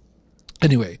 So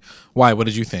anyway, why? What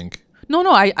did you think? No,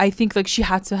 I think like she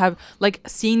had to have like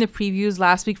seeing the previews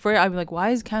last week for it. I'd be like,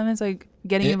 why is Canvas like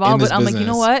getting In involved? this But I'm like, you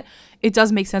know business. what? It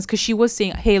does make sense because she was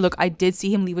saying, hey, look, I did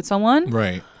see him leave with someone.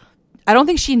 Right. I don't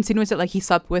think she insinuates that like he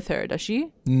slept with her, does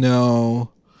she?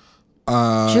 No. She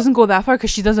doesn't go that far because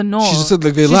she doesn't know. She just said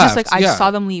like they She's left. just like, I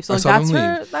saw them leave. So I like, saw that's them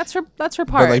her. leave. That's her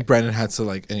part. But like Brandon had to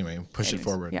like anyway push it Anyways,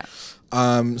 forward. Yeah.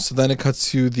 So then it cuts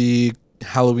to the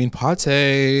Halloween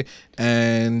party,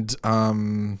 and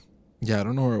yeah, I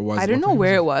don't know where it was. I don't know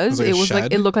where it was. like a It was like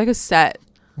shed? it looked like a set.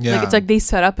 Yeah. Like it's like they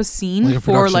set up a scene Like a for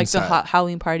production like the set.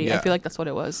 Halloween party. Yeah. I feel like that's what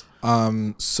it was.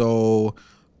 So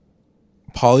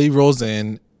Polly rolls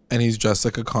in, and he's dressed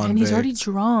like a convict, And he's already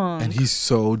drunk. and he's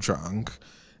so drunk,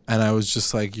 and I was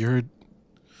just like, you're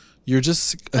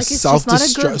just a Like, it's just not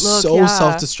a good look, so yeah.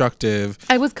 self-destructive.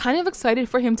 I was kind of excited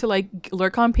for him to like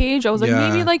lurk on Paige. I was like, Yeah.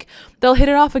 maybe like they'll hit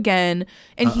it off again.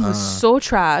 And he was so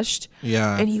trashed.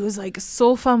 Yeah. And he was like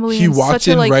so fumbly. He and walked such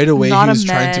a, in like, right away. not He a was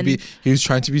trying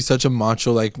to man. be such a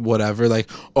macho, like whatever, like,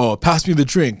 oh, pass me the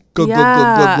drink. Glug, glug, Yeah.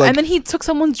 glug, glug, like, And then he took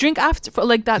someone's drink after for,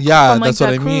 like that. yeah, from, like, that's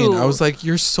what that I mean. crew. I was like,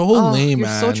 you're so Oh, lame, you're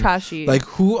man. so trashy. Like,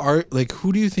 who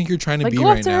do you think you're trying to Like be go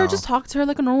up right to now? her, just talk to her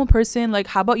like a normal person. Like,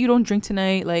 how about you don't drink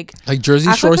tonight? Like Jersey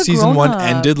act Shore like a season 1 grown-up.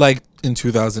 ended like in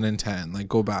 2010. Like,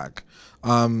 go back.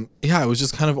 Yeah, I was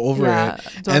just kind of over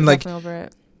it, and like, definitely over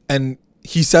it. and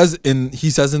he says in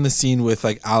the scene with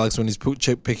like Alex when he's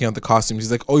picking out the costumes,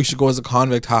 he's like, oh, you should go as a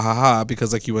convict, ha ha ha,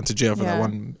 because like he went to jail for that Yeah.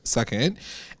 1 second.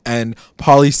 And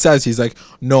Polly says, he's like,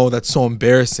 no, that's so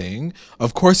embarrassing.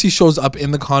 Of course he shows up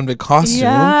in the convict costume,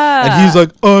 Yeah. and he's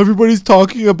like, oh, everybody's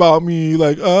talking about me,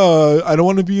 like, I don't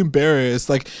want to be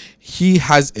embarrassed. Like, he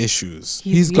has issues.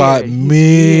 He's got weird. He's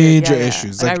major weird. Yeah,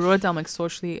 issues. Like, Like, I wrote it down like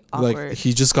socially awkward. like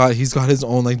he's got his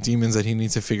own like demons that he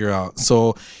needs to figure out.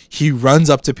 So he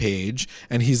runs up to Paige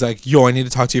and he's like, yo, I need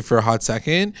to talk to you for a hot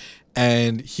second.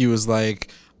 And he was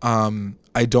like,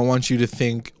 I don't want you to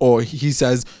think, or he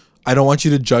says, I don't want you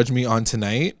to judge me on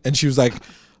tonight. And she was like,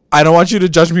 I don't want you to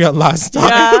judge me on last time.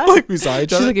 Yeah. Like, we saw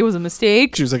each She's other. like, it was a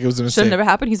mistake. She was like, it was a Should mistake. have never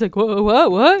happened. He's like,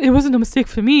 what? It wasn't a mistake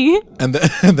for me. And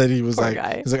then he was Poor like,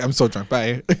 guy. he's like, I'm so drunk.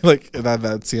 Bye. Like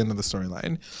that's the end of the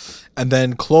storyline. And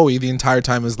then Chloe the entire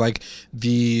time is like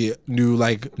the new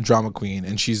like drama queen,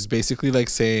 and she's basically like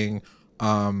saying,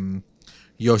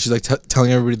 she's like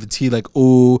telling everybody the tea, like,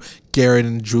 oh, Garrett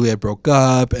and Juliet broke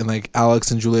up, and like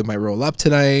Alex and Juliet might roll up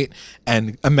tonight,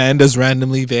 and Amanda's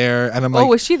randomly there, and I'm like,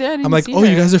 was she there? I didn't I'm like, see oh,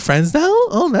 you her. guys are friends now?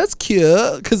 Oh, that's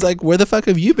cute. Cause like, where the fuck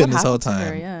have you been What this whole happened to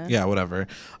time? her? Yeah. Whatever.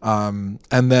 And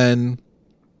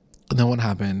then what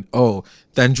happened? Oh,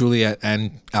 then Juliet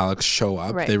and Alex show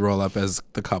up. Right. They roll up as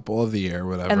the couple of the year,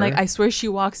 whatever. And like, I swear she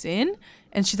walks in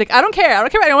and she's like, I don't care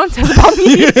what anyone says about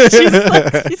me.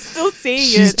 she's still saying it.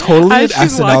 She's totally an as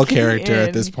she's SNL walking character at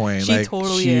in. this point. She like,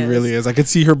 totally she is. really is. I could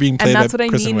see her being played And that's by what I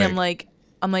Kristen mean. Wiig.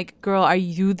 I'm like, girl, are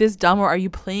you this dumb or are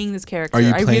you playing this character? Are you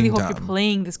I really playing hope dumb? you're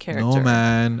playing this character. No,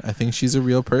 man. I think she's a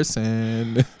real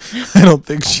person. I don't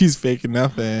think she's faking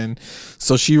nothing.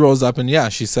 So she rolls up and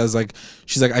she says like,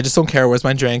 she's like, I just don't care. Where's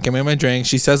my drink? Give me my drink.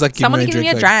 She says like, Someone give give me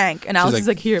a me a drink. drink. And Alex She's is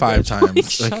like, here, 5 bitch. times.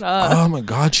 Like, shut up. Oh my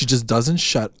god, she just doesn't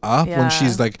shut up when Yeah.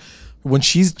 she's like, when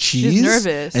she's cheese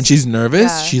nervous. and she's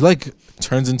nervous, Yeah. she like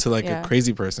turns into like a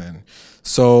crazy person.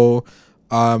 So,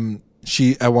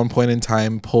 she at one point in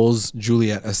time pulls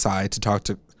Juliet aside to talk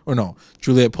to. Or no,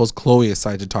 Juliet pulls Chloe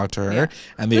aside to talk to her, Yeah.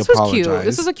 and they This apologize. was cute.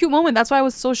 This was a cute moment. That's why I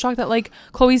was so shocked that like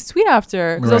Chloe's tweet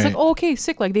after, because I was like, Right. oh, okay,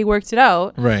 sick. Like they worked it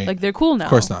out. Right. Like they're cool now. Of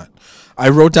course not. I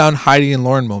wrote down Heidi and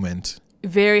Lauren moment.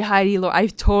 Very Heidi. I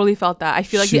totally felt that. I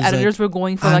feel like She the was editors like, were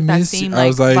going for I like that miss you. same I like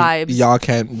was like, vibes. y'all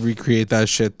can't recreate that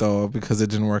shit though because it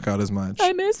didn't work out as much.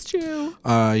 I missed you.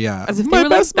 Yeah. As if they were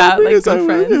like that, like memories, good I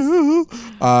friends.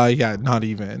 will. Yeah, not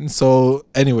even. So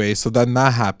anyway, so then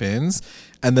that happens,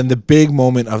 and then the big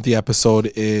moment of the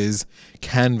episode is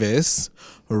Canvas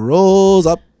rolls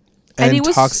up And and it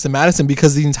was- talks to Madison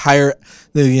because the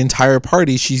entire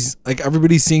party, she's like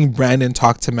everybody's seeing Brandon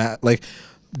talk to Matt, like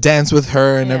dance with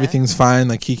her and Yeah. everything's fine,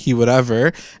 like Kiki,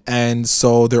 whatever. And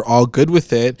so they're all good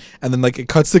with it. And then like it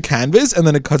cuts to Canvas and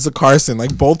then it cuts to Carson.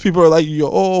 Like both people are like,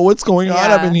 yo, what's going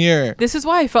on up in here? This is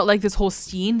why I felt like this whole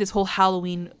scene, this whole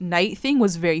Halloween night thing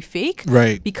was very fake.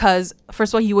 Right. Because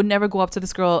first of all, you would never go up to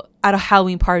this girl at a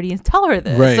Halloween party and tell her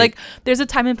this. Right. Like there's a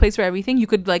time and place for everything. You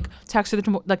could like text her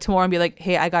like tomorrow and be like,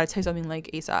 hey, I gotta tell you something like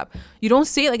ASAP. You don't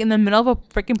say it like in the middle of a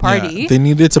freaking party. Yeah, they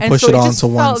needed to And push so it on just to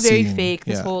one felt very scene. fake,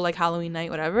 this Yeah. whole like Halloween night,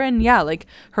 whatever. And yeah, like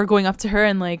her going up to her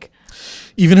and like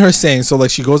Even her saying, so like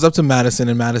she goes up to Madison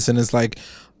and Madison is like,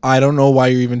 I don't know why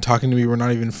you're even talking to me. We're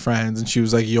not even friends. And she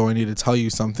was like, yo, I need to tell you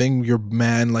something. Your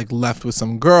man like left with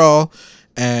some girl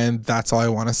and that's all I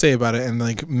want to say about it. And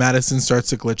like Madison starts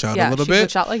to glitch out a little she bit.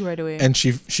 glitched out like right away. And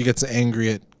she gets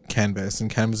angry at Canvas and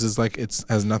Canvas is like, it's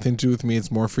has nothing to do with me. It's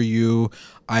more for you.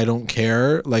 I don't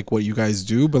care like what you guys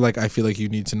do, but like I feel like you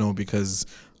need to know because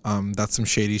that's some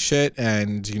shady shit,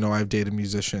 and you know I've dated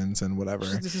musicians and whatever.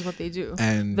 This is what they do.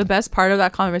 And the best part of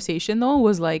that conversation though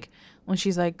was like when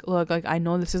she's like, look, like I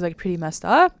know this is like pretty messed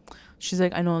up. She's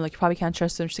like, I know, like you probably can't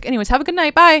trust him. She's like, anyways, have a good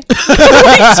night, bye.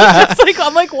 Like, she just, like,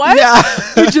 I'm like, what? Yeah.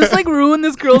 You just like ruined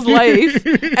this girl's life,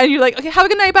 and you're like, okay, have a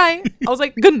good night, bye. I was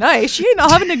like, good night. She ain't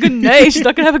not having a good night. She's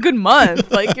not gonna have a good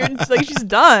month. Like you're just, like she's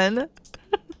done.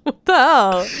 What the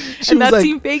hell? She And was that like-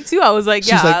 seemed fake too. I was like,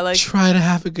 she's yeah, like, try to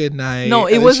have a good night. no, And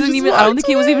it then wasn't she just even. I don't walked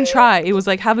think it was even away. try. It was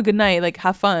like, have a good night, like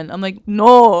have fun. I'm like,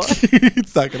 no,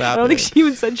 It's not gonna I happen. don't think she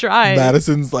even said try.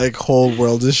 Madison's like whole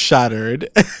world is shattered,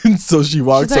 and so she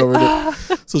walks She's like, over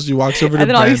to. So she walks over to and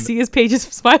then all you Brandon. see is Paige's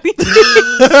smiling.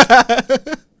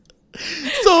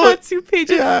 So Got 2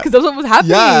 pages yeah. because that's what was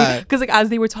happening. Yeah. Because like as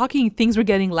they were talking, things were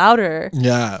getting louder.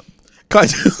 yeah,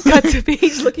 cut Got to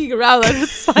Paige looking around like with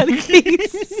smiling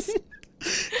face.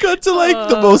 cut to like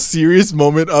the most serious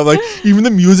moment of like even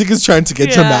the music is trying to get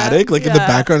Yeah, dramatic. Like in the yeah.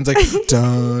 background, it's like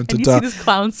dun And dun you see dun. this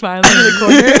clown smiling in the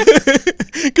corner.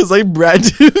 Because like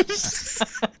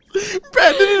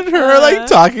Brandon and her are like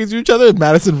talking to each other, and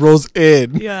Madison rolls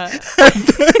in. Yeah. And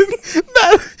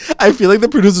then I feel like the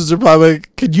producers are probably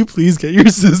like, "Could you please get your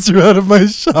sister out of my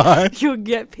shot?" You'll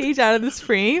get Paige out of this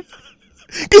frame.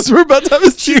 Because we're about to have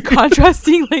a serious.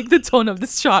 Contrasting like the tone of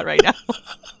this shot right now.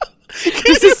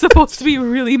 This is supposed to be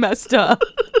really messed up.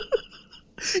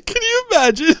 Can you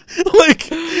imagine? Like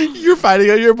you're finding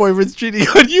out your boyfriend's cheating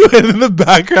on you, and in the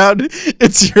background,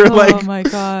 it's your Oh like my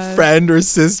god. friend or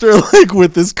sister, like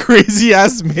with this crazy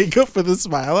ass makeup with a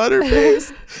smile on her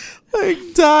face. Like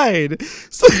died.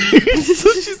 So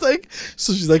she's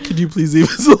like, "Can you please leave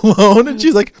us alone?" And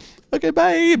she's like, "Okay,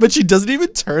 bye." But she doesn't even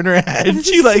turn her head.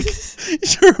 She like,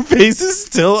 her face is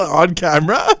still on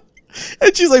camera,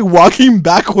 and she's like walking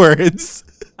backwards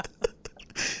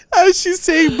as she's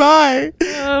saying bye.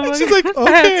 Oh And my she's like, God.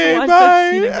 I have to "Okay, watch that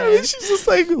bye." scene And again. then she's just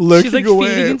like looking She's like away.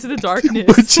 fading into the darkness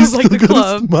But she's of like the still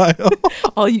gonna club. smile.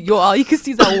 All you can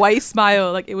see is that white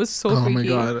smile. Like it was so Oh freaky. my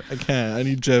god, I can't. I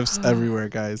need gifs everywhere,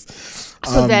 guys.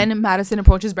 So then Madison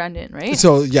approaches Brandon, right?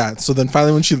 So yeah, so then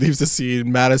finally when she leaves the scene,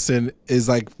 Madison is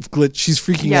like glitch. She's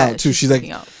freaking out too. She's like,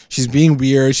 freaking out. she's being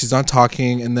weird. She's not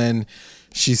talking, and then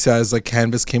she says like,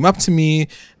 Canvas came up to me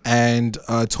and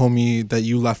told me that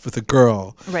you left with a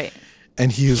girl, Right.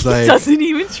 and he was like, Doesn't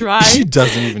even try. she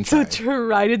doesn't even try. to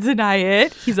try to deny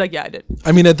it. He's like, yeah, I did.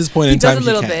 I mean, at this point He in time, does a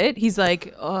little he can't. bit. He's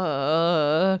like,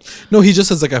 No, he just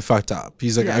says like, I fucked up.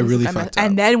 He's like, yeah, I he's really like, fucked up.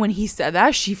 And then when he said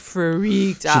that, she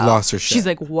freaked out. lost her shit. She's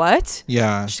like, what?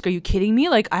 Yeah. She's like, are you kidding me?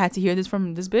 Like, I had to hear this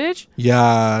from this bitch.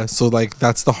 Yeah. So like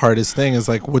that's the hardest thing is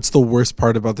like what's the worst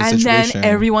part about the And situation? then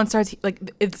everyone starts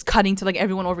like it's cutting to like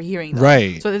everyone overhearing them.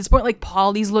 Right. So at this point, like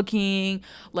Polly's looking,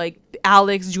 like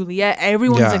Alex, Juliet,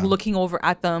 everyone's Yeah. like looking over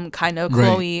at them, kind of Right.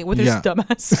 Chloe with her Yeah.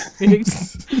 dumbass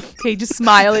face. Paige's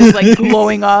smile is like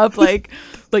glowing up, like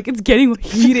it's getting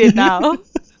heated now.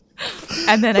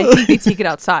 And then I think they take it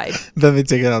outside. Then they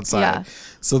take it outside. Yeah.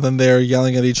 So then they're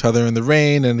yelling at each other in the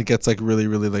rain, and it gets like really,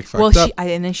 really like fucked Well, up.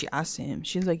 and then she asked him.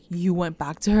 She's like, "You went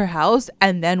back to her house,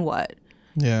 and then what?"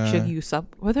 Yeah. She's like, "You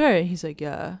slept with her?" And he's like,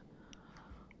 "Yeah."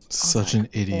 Such an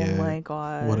idiot. Oh my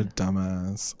god. What a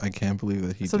dumbass. I can't believe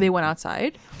that he So did. they went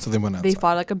outside. So they went outside. They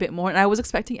fought like a bit more, and I was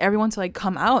expecting everyone to like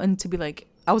come out and to be like,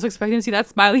 I was expecting to see that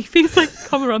smiley face like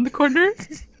come around the corner,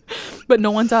 but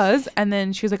no one does. And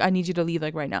then she was like, "I need you to leave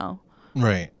like right now.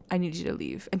 Right. I need you to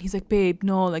leave." And he's like, "Babe,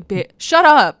 no, like babe, shut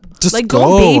up. Just like go.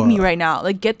 don't babe me right now.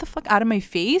 Like get the fuck out of my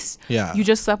face. Yeah. You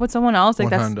just slept with someone else. Like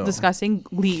that's 100. disgusting.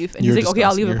 Leave." And You're he's like, "Okay,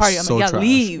 I'll leave the disgusting. party." I'm You're like, so "Yeah, trash.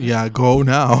 leave." Yeah, go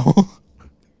now.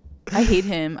 I hate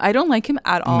him. I don't like him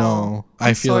at all. No, I'm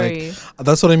I feel sorry. like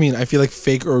that's what I mean. I feel like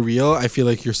fake or real, I feel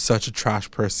like you're such a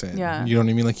trash person. Yeah. You know what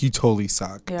I mean? Like you totally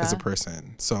suck as a Yeah.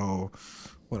 person. So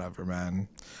whatever, man.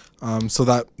 So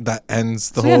that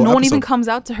ends the So whole yeah, no one episode. even comes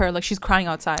out to her. Like she's crying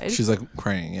outside. She's like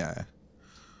crying, yeah.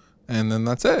 And then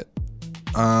that's it.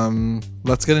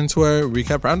 Let's get into our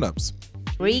recap roundups.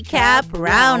 Recap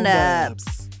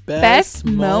roundups. Best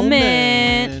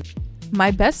moment. My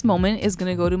best moment is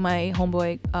gonna go to my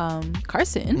homeboy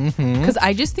Carson, because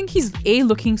I just think he's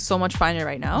looking so much finer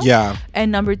right now. Yeah.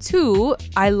 And number 2,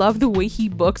 I love the way he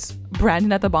books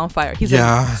Brandon at the bonfire. He's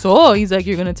Yeah. like, so he's like,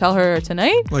 you're gonna tell her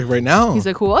tonight? Like right now. He's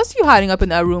like, who else are you hiding up in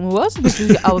that room? Who else?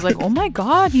 I was like, oh my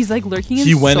god, he's like lurking in.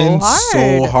 He went so in hard.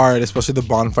 so hard, especially the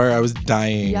bonfire. I was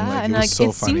dying. Yeah, like, and it was like so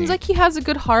it funny. seems like he has a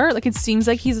good heart. Like it seems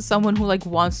like he's someone who like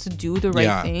wants to do the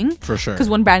right thing. For sure. Because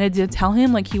when Brandon did tell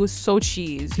him, like he was so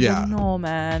cheese. He's Yeah. like, no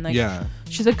man, like yeah.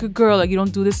 she's like a girl. Like you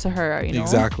don't do this to her. You know.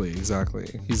 Exactly. He's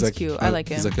like cute. I like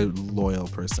He's him. like a loyal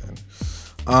person.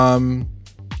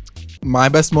 My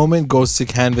best moment goes to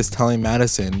Canvas telling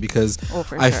Madison, because Oh,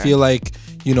 for I sure. feel like,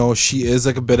 you know, she is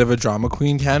like a bit of a drama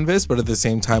queen, Canvas, but at the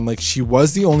same time, like she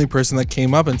was the only person that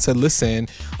came up and said, listen,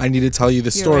 I need to tell you the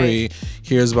You're story.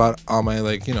 Here's about all my,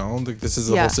 like, you know, like this is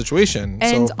the Yeah. whole situation.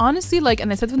 And so honestly, like,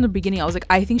 and I said from the beginning, I was like,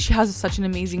 I think she has such an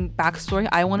amazing backstory.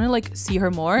 I want to like see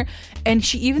her more. And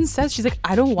she even says, she's like,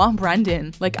 I don't want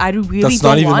Brandon. Like, I really that's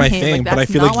don't not even want my him. thing, Like, but I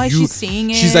that's feel not like why you, she's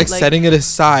saying it. she's like setting it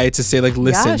aside to say like,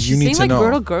 listen, yeah, you she's need saying to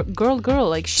like, know. girl.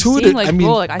 Like she's To it, saying like, I mean,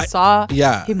 bro, like I saw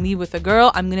yeah. him leave with a girl.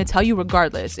 I'm gonna tell you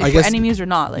regardless if I we're guess- enemies or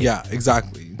not. Like, Yeah,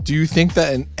 exactly. Do you think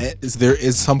that there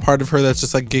is some part of her that's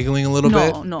just like giggling a little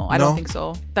bit? No, I don't think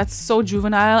so. That's so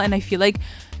juvenile, and I feel like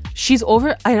she's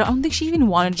over. I don't think she even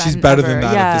wanted. She's Brandon better ever. than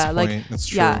that yeah, at this like, point. That's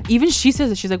true. Yeah, even she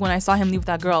says it. She's like, when I saw him leave with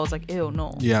that girl, I was like, ew,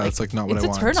 no. Yeah, it's like not what I want.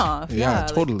 It's a turn off. Yeah, like,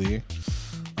 totally.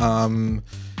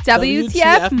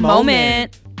 WTF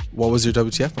moment. What was your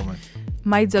WTF moment?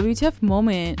 My WTF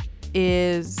moment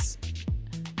is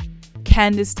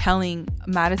Candace telling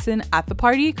Madison at the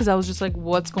party, because I was just like,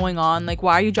 what's going on? Like,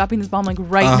 why are you dropping this bomb like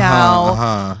right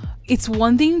now? It's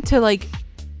one thing to like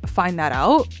find that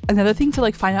out, another thing to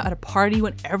like find out at a party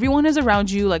when everyone is around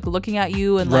you, like looking at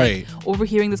you and like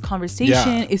overhearing this conversation.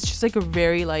 Yeah. It's just like a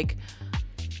very like,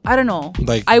 I don't know.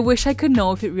 Like, I wish I could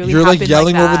know if it really you're happened like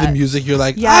yelling like over that. the music. You're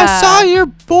like, Yeah. I saw your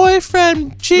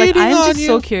boyfriend cheating Like, I'm on just you.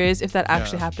 so curious if that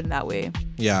actually Yeah. happened that way.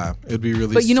 Yeah, it'd be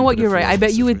really. But you know what? stupid You're if right. I was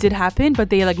bet you it situation. did happen, but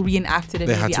they like reenacted it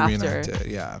They maybe had to after. reenact it.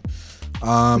 Yeah.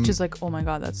 Which is like, oh my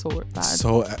god, that's so bad.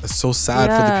 So sad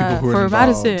for the people who for are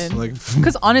involved. Madison. Like,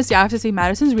 Because honestly, I have to say,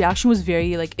 Madison's reaction was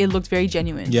very like, it looked very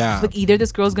genuine. Yeah. Like either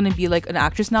this girl's gonna be like an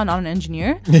actress now, not an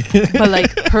engineer, but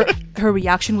like her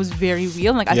reaction was very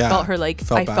real. Like I Yeah. felt her like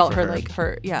Felt I bad felt for her her. like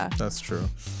hurt. Yeah. that's true.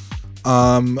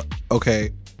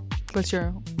 Okay. What's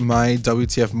your? My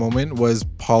WTF moment was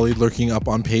Polly lurking up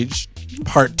on page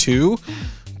part 2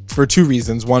 for 2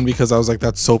 reasons. One, because I was like,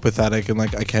 that's so pathetic, and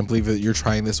like I can't believe that you're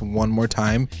trying this one more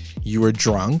time. You were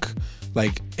drunk,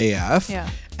 like AF. Yeah.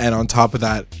 And on top of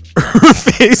that, her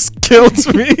face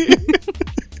killed me.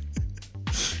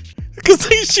 Because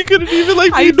like, she couldn't even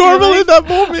like I be feel normal like- in that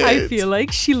moment. I feel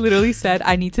like she literally said,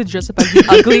 "I need to dress up as the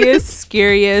ugliest,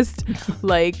 scariest,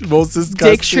 like most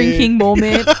disgusting. dick shrinking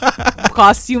moment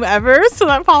costume ever," so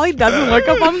that Polly doesn't lurk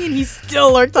up on me, and he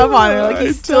still lurked up on her. Like he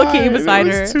I still came died. beside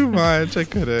It her. was too much. I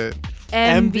couldn't.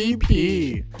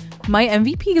 MVP. My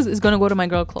MVP is gonna go to my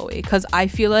girl Chloe, because I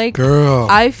feel like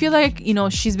you know,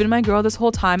 she's been my girl this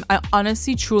whole time. I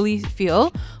honestly truly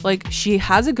feel like she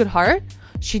has a good heart.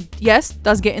 She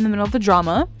does get in the middle of the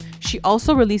drama. She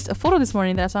also released a photo this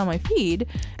morning that's on my feed,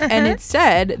 and it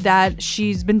said that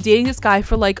she's been dating this guy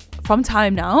for like from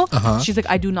time now. She's like,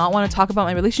 I do not want to talk about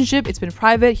my relationship. It's been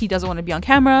private. He doesn't want to be on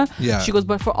camera. Yeah. She goes,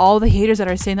 but for all the haters that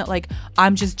are saying that like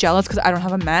I'm just jealous because I don't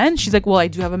have a man, she's like, well, I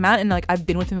do have a man, and like I've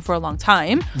been with him for a long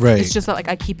time. Right. It's just that like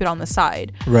I keep it on the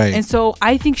side. Right. And so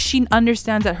I think she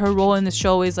understands that her role in the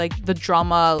show is like the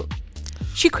drama.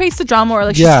 She creates the drama, or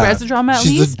like she Yeah. spreads the drama at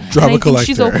She's least. the drama and I think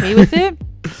she's collector. okay with it.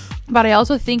 But I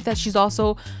also think that she's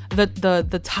also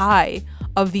the tie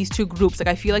of these two groups. Like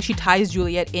I feel like she ties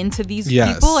Juliet into these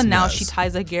Yes, people, and now yes. she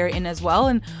ties like Garrett in as well.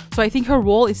 And so I think her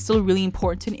role is still really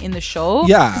important in the show.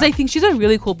 Yeah. Because I think she's a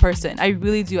really cool person. I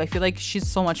really do. I feel like she's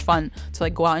so much fun to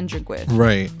like go out and drink with.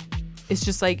 Right. It's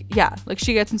just like, yeah, like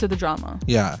she gets into the drama.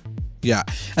 Yeah. Yeah.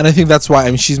 And I think that's why, I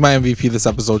mean, she's my MVP this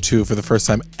episode too, for the first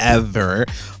time ever.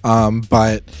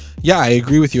 But yeah, I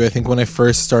agree with you. I think when I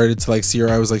first started to like see her,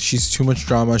 I was like, she's too much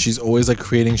drama. She's always like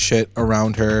creating shit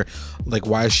around her. Like,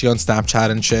 why is she on Snapchat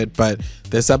and shit? But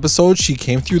this episode, she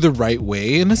came through the right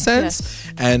way in a sense.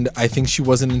 Yes. And I think she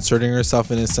wasn't inserting herself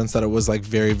in a sense that it was like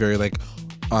very, very like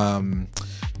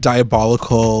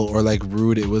diabolical or like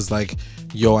rude. It was like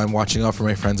yo, I'm watching out for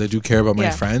my friends. I do care about my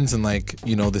Yeah. friends, and like,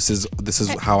 you know, this is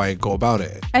how I go about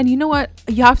it. And you know what?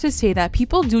 You have to say that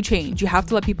people do change. You have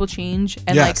to let people change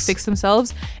and like Yes. fix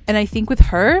themselves. And I think with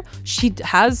her, she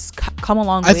has come a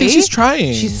long way. I think she's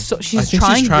trying. She's I she's think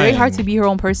trying very hard trying. to be her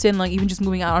own person. Like even just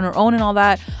moving out on her own and all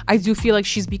that. I do feel like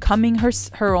she's becoming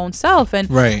her own self, and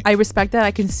Right. I respect that.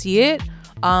 I can see it.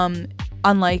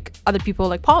 Unlike other people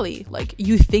like Polly, like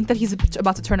you think that he's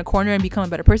about to turn a corner and become a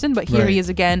better person, but here Right. he is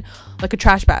again, like a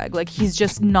trash bag. Like he's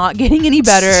just not getting any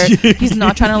better. He's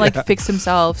not trying to like Yeah. fix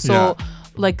himself. So Yeah.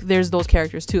 like there's those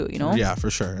characters too, you know? Yeah,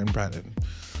 for sure. And Brandon.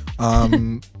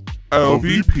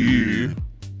 LVP.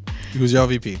 Who's your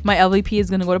LVP? My LVP is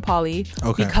gonna go to Polly.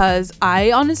 Okay. Because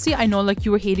I honestly, I know like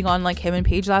you were hating on like him and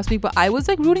Paige last week, but I was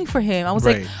like rooting for him. I was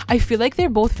Right. like, I feel like they're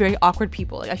both very awkward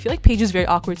people. Like I feel like Paige is very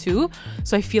awkward too.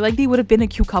 So I feel like they would have been a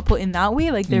cute couple in that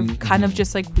way. Like they're kind of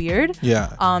just like weird.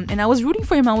 Yeah. And I was rooting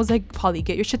for him. I was like, Polly,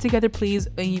 get your shit together, please.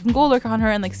 And you can go lurk on her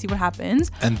and like see what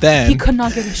happens. And then He could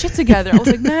not get his shit together. I was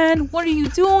like, man, what are you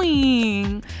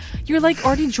doing? You're like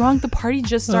already drunk. The party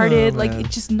just started. Like man.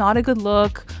 it's just not a good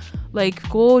look. Like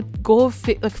go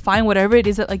like find whatever it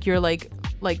is that like you're like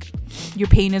your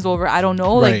pain is over. I don't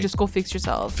know. Right. Like just go fix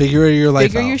yourself. figure your life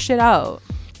Figure out. your shit out.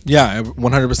 Yeah, I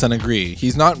 100% agree.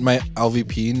 He's not my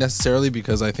LVP necessarily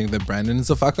because I think that Brandon is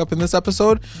a fuck up in this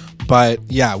episode. But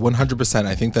yeah, 100%.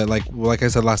 I think that like I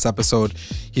said last episode,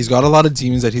 he's got a lot of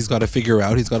demons that he's got to figure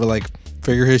out. He's got to like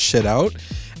figure his shit out.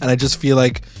 And I just feel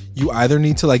like you either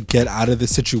need to like get out of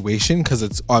this situation because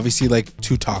it's obviously like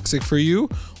too toxic for you,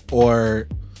 or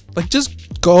like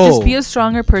just go. Just be a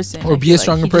stronger person. or I be feel a like.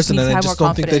 stronger He just person. needs And to I have just more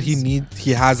don't think that confidence.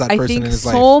 he has that I person think in his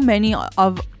so life. many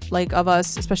of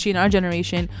us, especially in our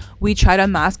generation, we try to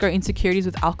mask our insecurities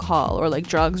with alcohol or like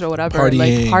drugs or whatever, like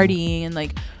Partying. partying and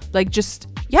like just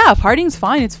yeah, partying's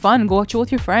fine. It's fun. Go chill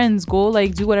with your friends. Go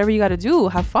like do whatever you got to do.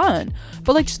 Have fun.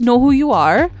 But like just know who you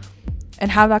are and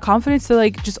have that confidence to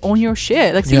like just own your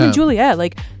shit. Like same Yeah. with Juliet.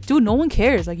 Like dude, no one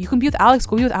cares. Like you can be with Alex,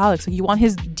 go be with Alex. Like you want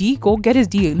his D, go get his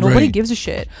D. Nobody Right. gives a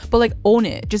shit. But like own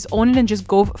it. Just own it and just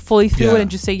go fully through Yeah. it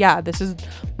and just say, yeah, this is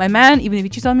my man. Even if he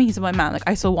cheats on me, he's my man. Like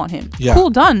I still want him. Yeah. Cool,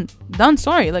 done.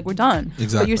 Sorry, like we're done. But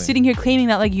Exactly. you're sitting here claiming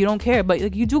that like you don't care, but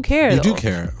like you do care. You though. do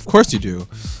care. Of course you do.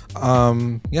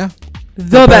 Yeah.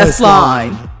 The best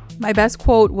line. My best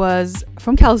quote was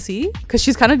from Kelsey because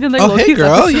she's kind of been like, Oh, low-key hey,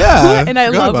 girl, episode. yeah. And I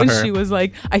Forgot love about when her. she was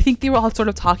like, I think they were all sort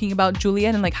of talking about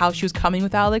Juliet and like how she was coming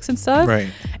with Alex and stuff.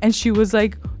 Right. And she was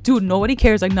like, dude, nobody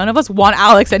cares. Like none of us want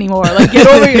Alex anymore. Like get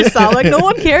over yourself. Like no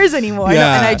one cares anymore.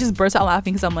 Yeah. And I just burst out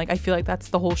laughing because I'm like, I feel like that's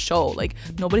the whole show. Like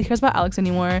nobody cares about Alex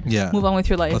anymore. Yeah. Move on with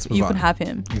your life. Let's move You on. can have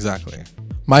him. Exactly.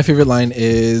 My favorite line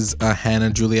is a Hannah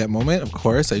Juliet moment. Of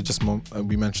course,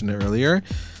 we mentioned it earlier.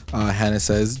 Hannah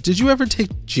says, "Did you ever take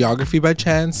geography by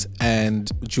chance?"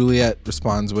 And Juliet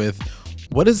responds with,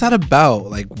 "What is that about?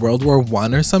 Like World War I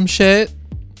or some shit?"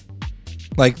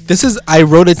 Like this is, I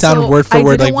wrote it down So word for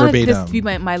word, like I didn't want verbatim. this to be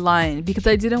my line because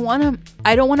I don't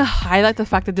want to highlight the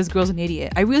fact that this girl's an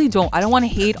idiot. I really don't. I don't want to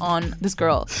hate on this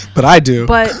girl. But I do.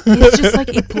 But it's just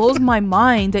like it blows my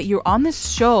mind that you're on this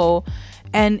show,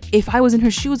 and if I was in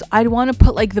her shoes, I'd want to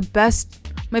put like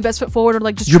my best foot forward, or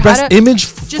like just Your try best to, image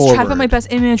just forward. try to put my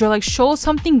best image, or like show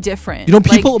something different. You know,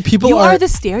 Like, people you are- are the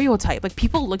stereotype. Like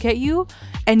people look at you,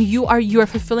 and you are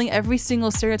fulfilling every single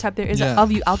stereotype there is Yeah.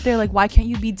 of you out there. Like why can't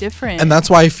you be different? And that's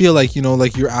why I feel like, you know,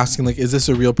 like you're asking, like, is this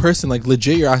a real person? Like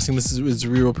legit, you're asking this is a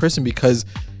real person because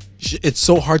it's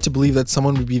so hard to believe that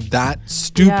someone would be that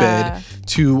stupid Yeah.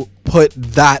 to put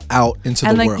that out into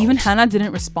and the like world. even Hannah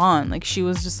didn't respond. Like she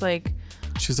was just like.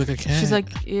 She's like, I can't. She's like,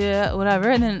 yeah, whatever.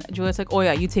 And then Juliet's like, oh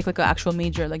yeah, you take like an actual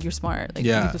major, like you're smart, like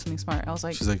Yeah. you do something smart. I was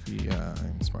like, she's like, yeah,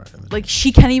 I'm smarter than like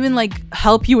she can't even like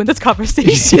help you in this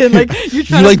conversation. Like you're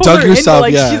trying like, to pull dug her yourself, in, but,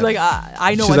 like yeah. she's like,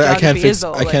 I know She's what like, I can't geography fix, is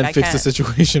though. I can't fix the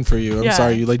situation for you. I'm Yeah.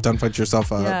 sorry, you like done fucked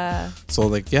yourself up. Yeah. So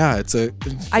like, yeah, it's a.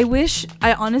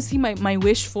 I honestly, my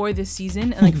wish for this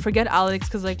season, and like forget Alex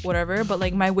because like whatever, but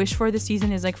like my wish for this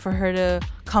season is like for her to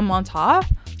come on top,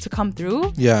 to come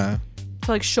through, Yeah.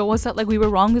 to like show us that like we were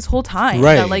wrong this whole time.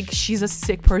 Right. That like she's a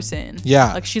sick person.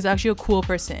 Yeah. Like she's actually a cool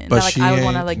person. But that like she I would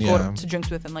want to ain't- like yeah. go to drinks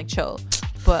with and like chill.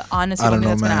 But honestly, I I don't think know,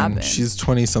 that's gonna man. happen. She's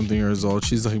 20 something years old.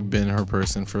 She's like been her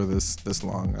person for this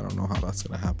long. I don't know how that's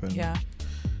gonna happen. yeah.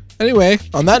 Anyway,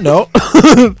 on that note,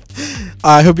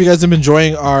 I hope you guys have been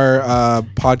enjoying our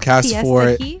podcast Fiesta for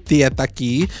Aquí. Fiesta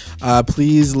Aquí.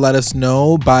 Please let us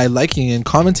know by liking and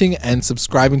commenting and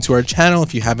subscribing to our channel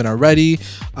if you haven't already.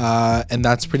 And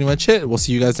that's pretty much it. We'll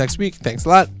see you guys next week. Thanks a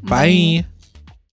lot. Bye. Bye.